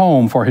proper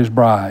home for his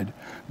bride.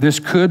 This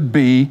could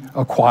be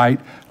a quite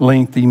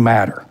lengthy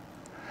matter.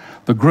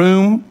 The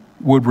groom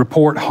would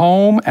report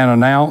home and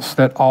announce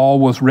that all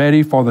was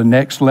ready for the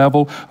next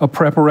level of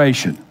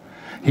preparation.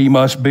 He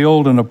must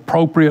build an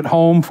appropriate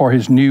home for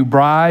his new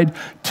bride,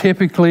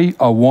 typically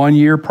a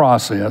 1-year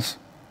process.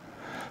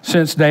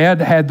 Since Dad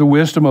had the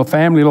wisdom of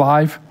family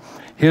life,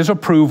 his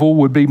approval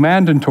would be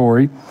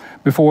mandatory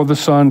before the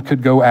son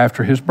could go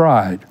after his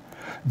bride.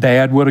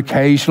 Dad would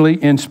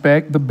occasionally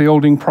inspect the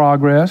building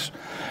progress,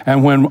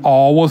 and when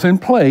all was in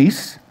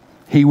place,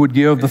 he would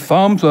give the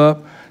thumbs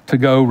up to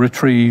go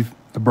retrieve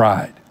the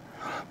bride.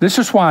 This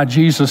is why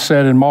Jesus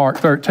said in Mark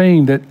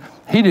 13 that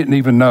he didn't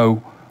even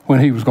know when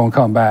he was going to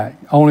come back.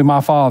 Only my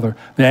Father.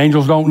 The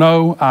angels don't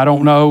know. I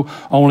don't know.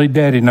 Only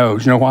Daddy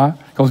knows. You know why?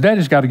 Because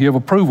Daddy's got to give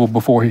approval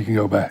before he can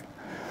go back.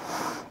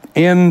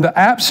 In the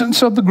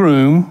absence of the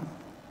groom,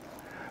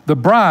 the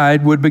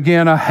bride would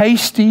begin a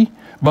hasty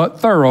but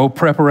thorough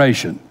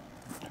preparation.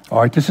 All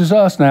right, this is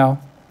us now.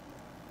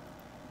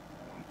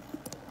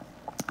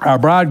 Our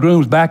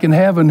bridegroom's back in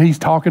heaven. He's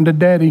talking to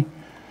Daddy.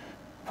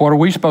 What are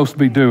we supposed to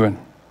be doing?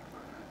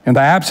 In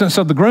the absence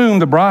of the groom,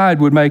 the bride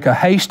would make a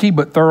hasty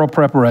but thorough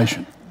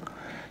preparation.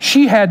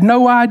 She had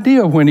no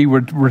idea when he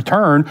would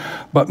return,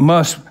 but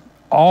must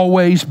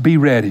always be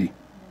ready.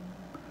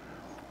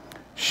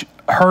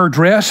 Her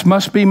dress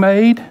must be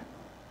made,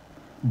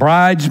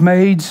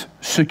 bridesmaids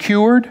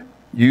secured,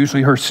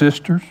 usually her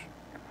sisters,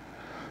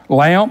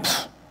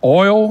 lamps,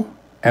 oil,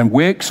 and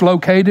wicks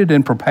located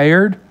and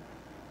prepared.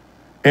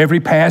 Every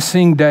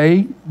passing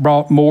day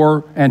brought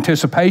more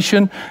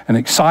anticipation and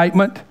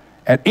excitement.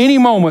 At any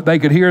moment, they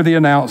could hear the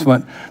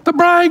announcement, "The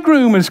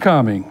bridegroom is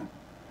coming."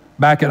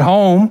 Back at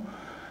home,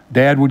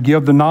 Dad would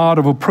give the nod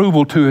of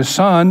approval to his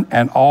son,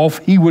 and off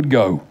he would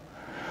go.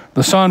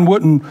 The son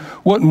wouldn't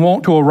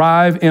want to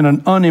arrive in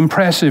an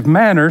unimpressive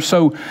manner,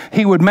 so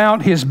he would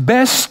mount his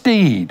best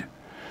steed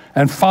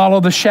and follow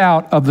the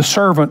shout of the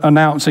servant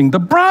announcing, "The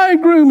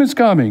bridegroom is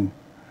coming."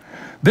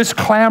 This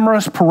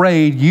clamorous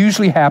parade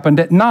usually happened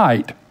at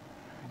night.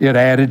 It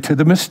added to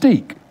the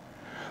mystique.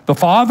 The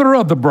father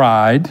of the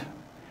bride,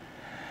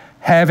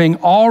 having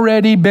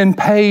already been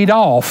paid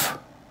off,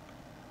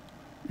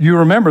 you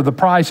remember the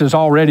price has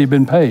already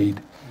been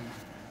paid.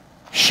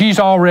 She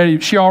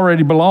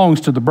already belongs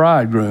to the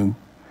bridegroom.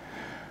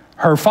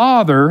 Her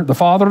father, the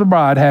father of the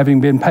bride, having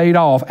been paid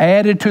off,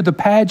 added to the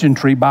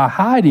pageantry by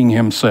hiding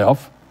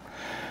himself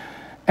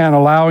and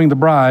allowing the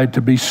bride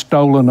to be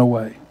stolen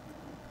away.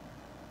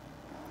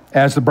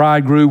 As the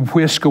bridegroom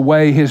whisked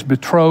away his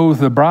betrothed,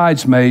 the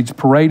bridesmaids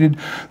paraded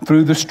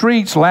through the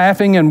streets,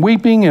 laughing and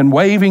weeping and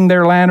waving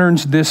their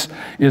lanterns. This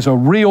is a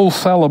real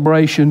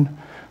celebration.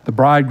 The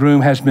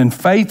bridegroom has been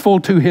faithful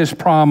to his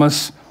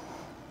promise.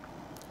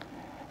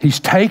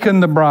 He's taken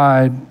the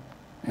bride,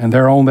 and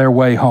they're on their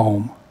way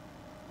home.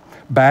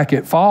 Back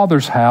at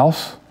Father's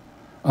house,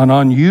 an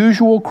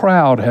unusual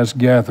crowd has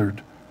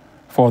gathered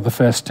for the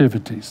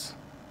festivities.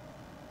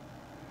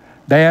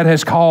 Dad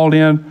has called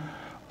in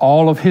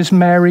all of his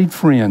married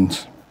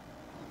friends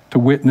to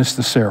witness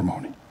the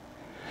ceremony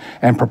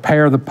and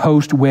prepare the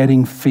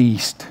post-wedding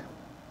feast.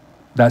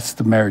 That's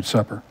the marriage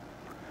supper.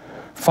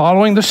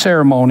 Following the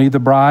ceremony, the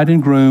bride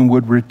and groom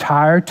would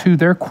retire to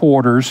their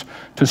quarters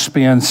to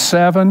spend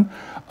 7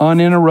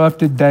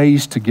 uninterrupted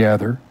days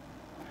together.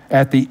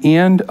 At the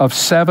end of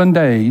 7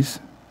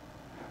 days,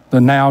 the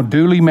now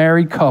duly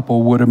married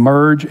couple would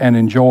emerge and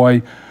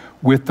enjoy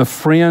with the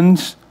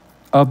friends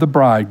of the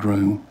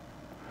bridegroom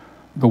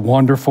the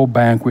wonderful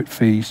banquet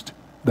feast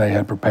they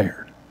had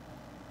prepared.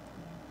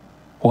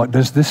 What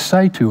does this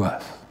say to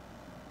us?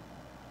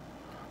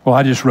 Well,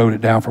 I just wrote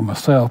it down for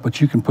myself, but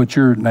you can put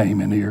your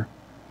name in here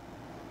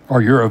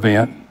or your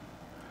event.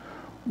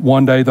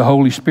 One day the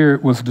Holy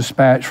Spirit was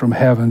dispatched from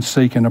heaven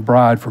seeking a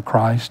bride for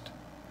Christ.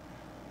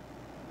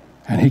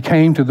 And he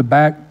came to the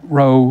back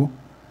row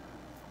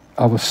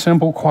of a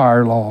simple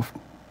choir loft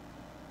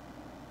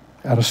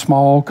at a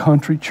small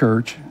country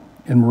church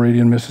in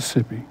Meridian,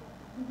 Mississippi.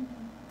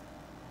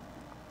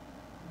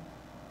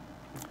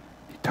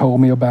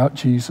 Told me about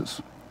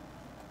Jesus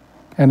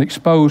and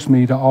exposed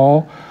me to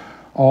all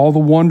the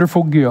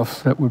wonderful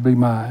gifts that would be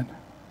mine.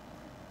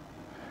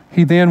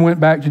 He then went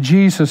back to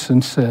Jesus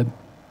and said,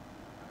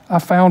 "I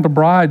found a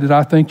bride that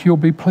I think you'll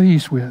be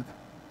pleased with."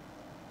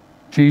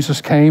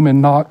 Jesus came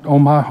and knocked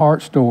on my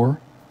heart's door,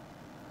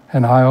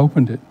 and I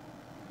opened it.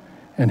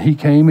 And he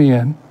came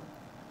in,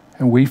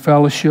 and we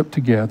fellowshiped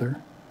together.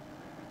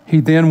 He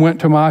then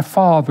went to my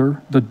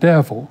father, the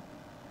devil,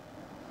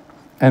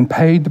 and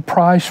paid the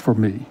price for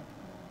me.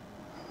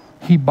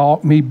 He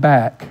bought me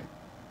back.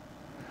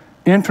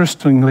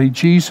 Interestingly,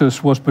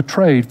 Jesus was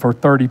betrayed for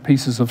 30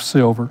 pieces of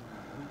silver,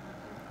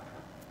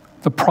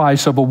 the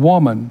price of a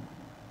woman,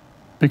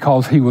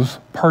 because he was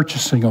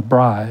purchasing a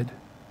bride.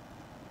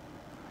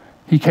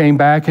 He came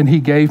back and he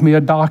gave me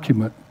a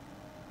document,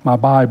 my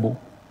Bible,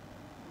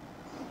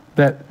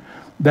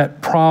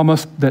 that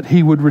promised that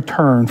he would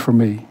return for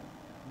me.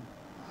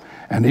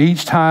 And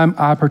each time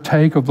I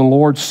partake of the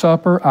Lord's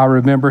Supper, I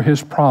remember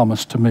his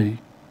promise to me.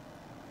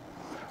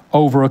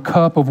 Over a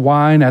cup of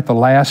wine at the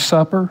Last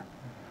Supper,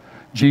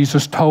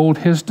 Jesus told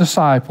his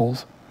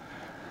disciples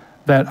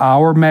that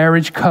our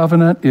marriage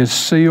covenant is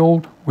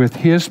sealed with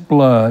his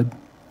blood,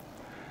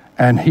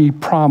 and he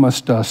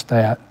promised us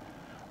that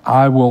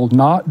I will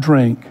not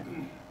drink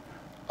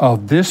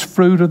of this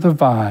fruit of the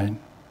vine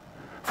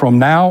from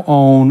now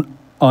on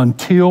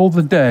until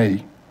the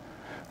day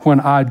when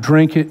I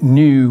drink it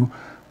new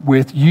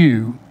with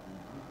you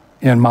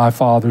in my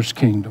Father's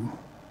kingdom.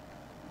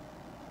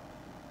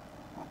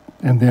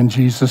 And then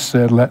Jesus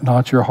said, "Let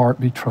not your heart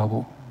be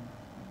troubled.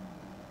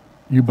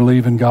 You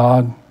believe in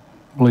God,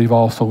 believe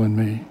also in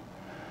me.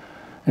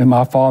 In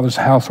my Father's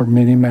house are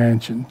many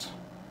mansions."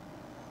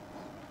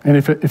 And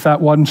if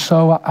that wasn't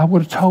so, I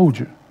would have told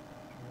you.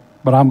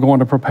 But I'm going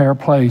to prepare a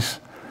place.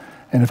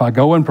 And if I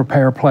go and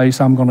prepare a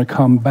place, I'm going to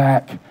come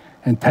back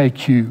and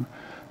take you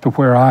to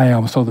where I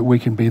am so that we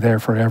can be there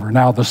forever.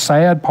 Now, the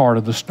sad part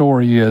of the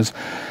story is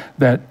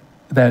that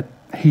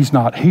he's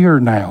not here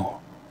now.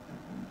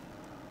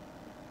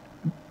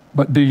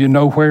 But do you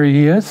know where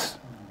he is?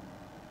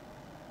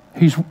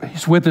 He's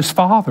with his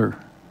Father.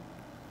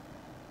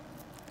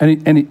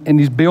 And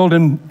he's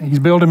building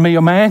me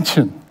a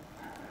mansion.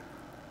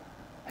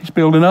 He's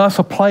building us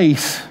a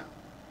place.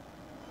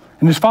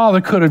 And his Father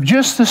could have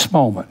just this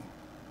moment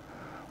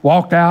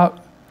walked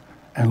out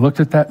and looked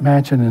at that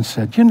mansion and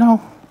said, you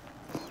know,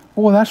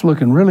 boy, that's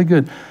looking really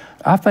good.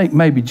 I think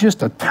maybe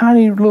just a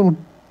tiny little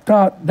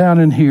dot down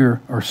in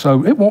here or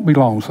so. It won't be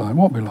long, son. It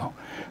won't be long.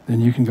 Then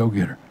you can go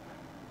get her.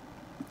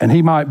 And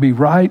he might be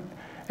right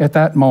at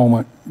that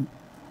moment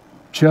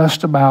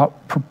just about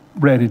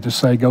ready to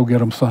say, go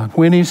get him, son.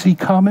 When is he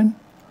coming?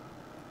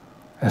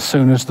 As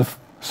soon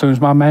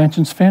as my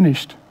mansion's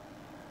finished.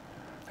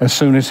 As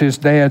soon as his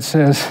dad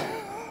says,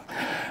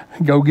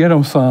 go get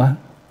him, son.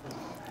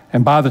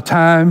 And by the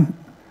time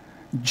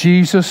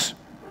Jesus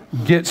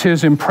gets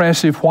his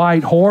impressive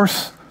white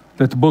horse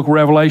that the book of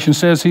Revelation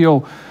says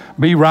he'll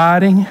be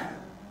riding,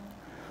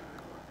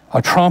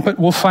 a trumpet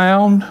will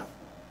sound,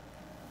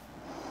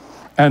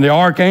 and the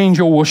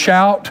archangel will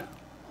shout,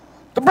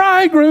 the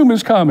bridegroom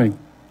is coming.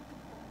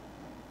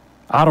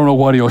 I don't know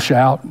what he'll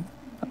shout.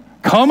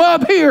 Come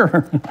up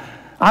here.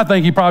 I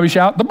think he probably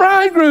shout, the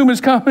bridegroom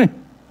is coming.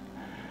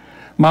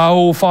 My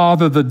old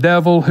father, the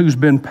devil, who's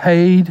been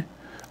paid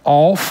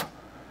off,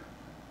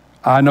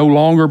 I no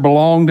longer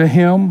belong to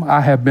him.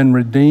 I have been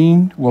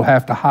redeemed, will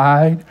have to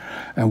hide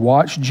and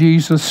watch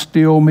Jesus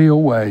steal me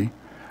away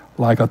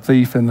like a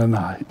thief in the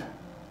night.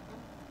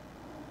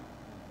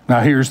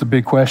 Now here's the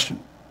big question.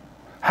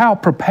 How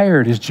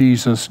prepared is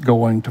Jesus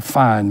going to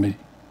find me?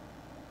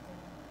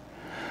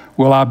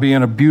 Will I be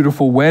in a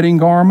beautiful wedding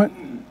garment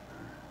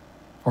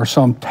or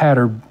some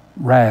tattered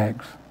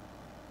rags?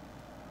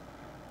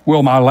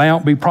 Will my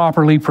lamp be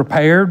properly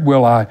prepared?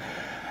 Will I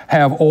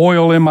have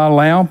oil in my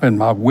lamp and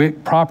my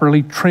wick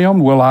properly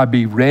trimmed? Will I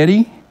be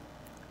ready?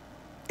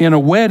 In a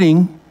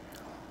wedding,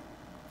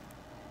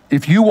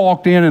 if you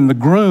walked in and the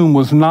groom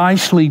was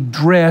nicely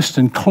dressed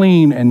and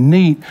clean and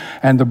neat,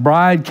 and the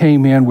bride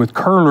came in with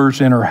curlers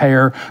in her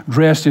hair,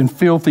 dressed in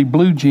filthy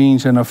blue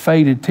jeans and a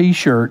faded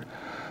t-shirt,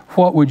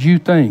 what would you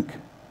think?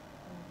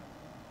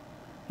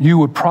 You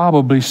would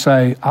probably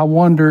say, I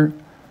wonder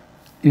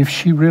if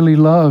she really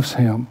loves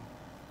him.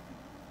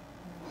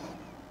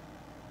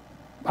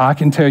 I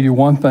can tell you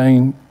one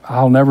thing,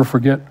 I'll never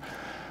forget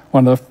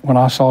when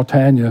I saw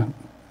Tanya,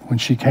 when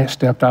she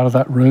stepped out of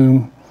that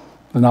room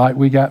the night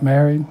we got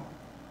married.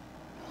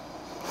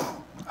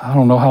 I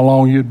don't know how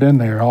long you'd been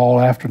there, all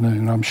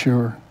afternoon, I'm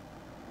sure.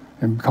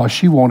 And because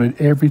she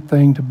wanted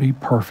everything to be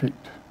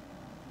perfect.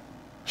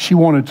 She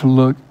wanted to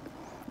look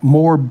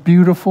more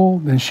beautiful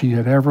than she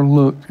had ever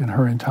looked in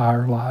her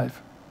entire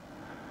life.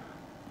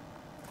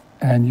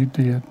 And you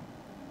did.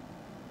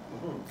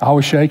 I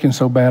was shaking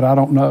so bad, I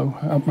don't know.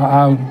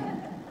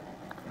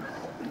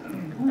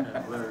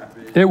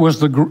 It was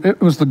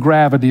the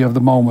gravity of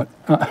the moment.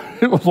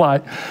 It was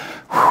like,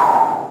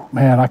 whew,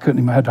 man, I couldn't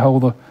even have to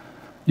hold the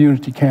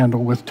unity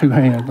candle with two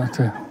hands. That's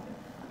it.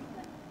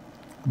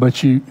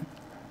 But you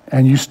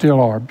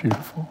still are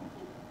beautiful.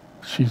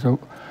 She's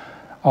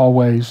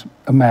always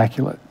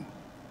immaculate.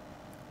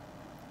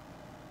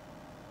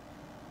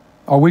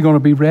 Are we going to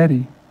be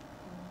ready?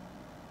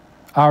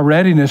 Our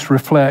readiness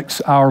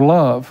reflects our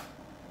love.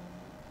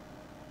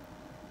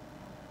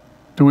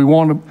 Do we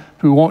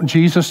want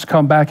Jesus to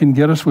come back and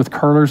get us with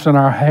curlers in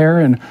our hair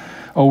and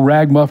old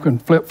ragmuffin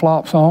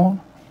flip-flops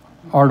on?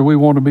 Or do we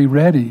want to be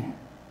ready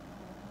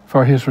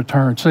for his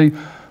return? See,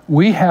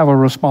 we have a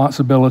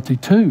responsibility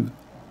too.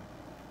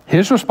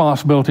 His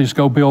responsibility is to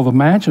go build a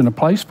mansion, a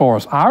place for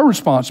us. Our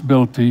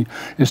responsibility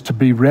is to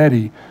be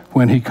ready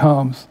when he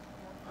comes.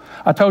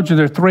 I told you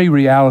there are three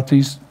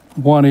realities.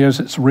 One is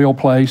it's a real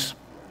place.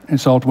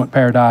 It's ultimate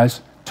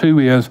paradise. Two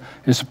is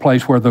it's a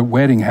place where the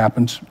wedding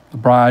happens. The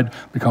bride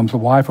becomes the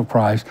wife of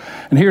Christ.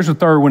 And here's the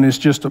third one. I'm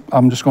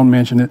just going to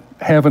mention it.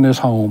 Heaven is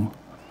home.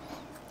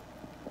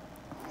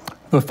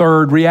 The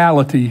third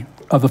reality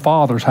of the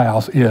Father's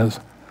house is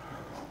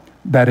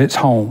that it's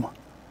home.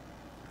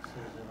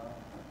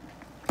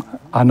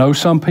 I know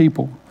some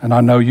people, and I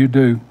know you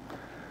do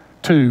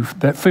too,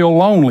 that feel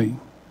lonely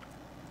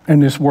in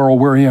this world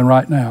we're in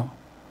right now.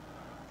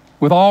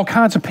 With all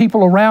kinds of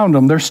people around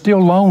them, they're still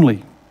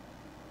lonely.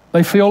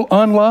 They feel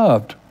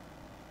unloved.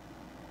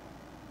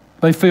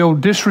 They feel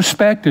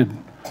disrespected.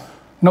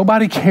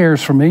 Nobody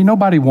cares for me.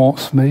 Nobody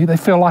wants me. They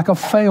feel like a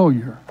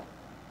failure.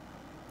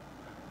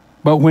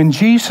 But when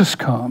Jesus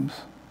comes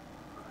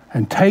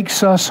and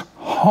takes us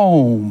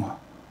home,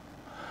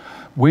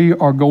 we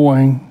are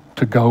going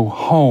to go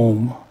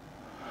home.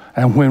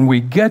 And when we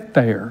get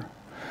there,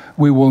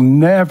 we will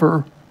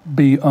never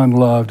be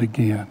unloved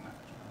again.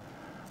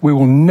 We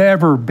will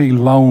never be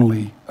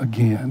lonely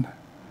again.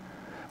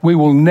 We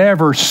will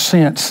never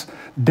sense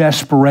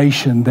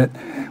desperation that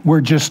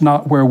we're just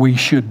not where we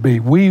should be.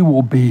 We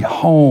will be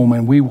home,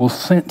 and we will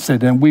sense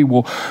it, and we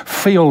will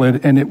feel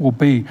it, and it will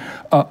be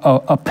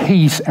a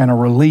peace and a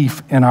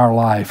relief in our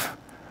life,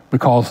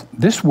 because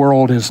this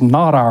world is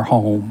not our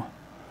home.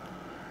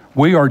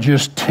 We are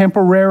just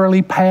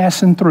temporarily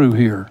passing through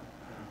here.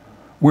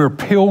 We're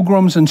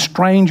pilgrims and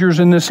strangers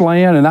in this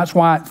land, and that's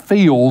why it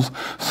feels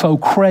so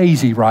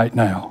crazy right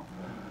now,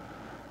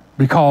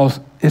 because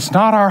it's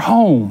not our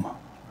home.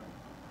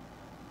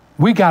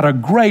 We got a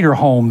greater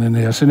home than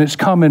this, and it's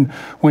coming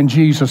when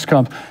Jesus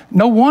comes.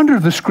 No wonder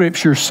the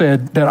scripture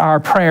said that our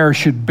prayer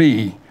should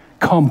be,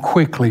 "Come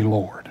quickly,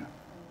 Lord."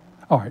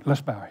 All right,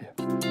 let's bow our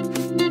heads.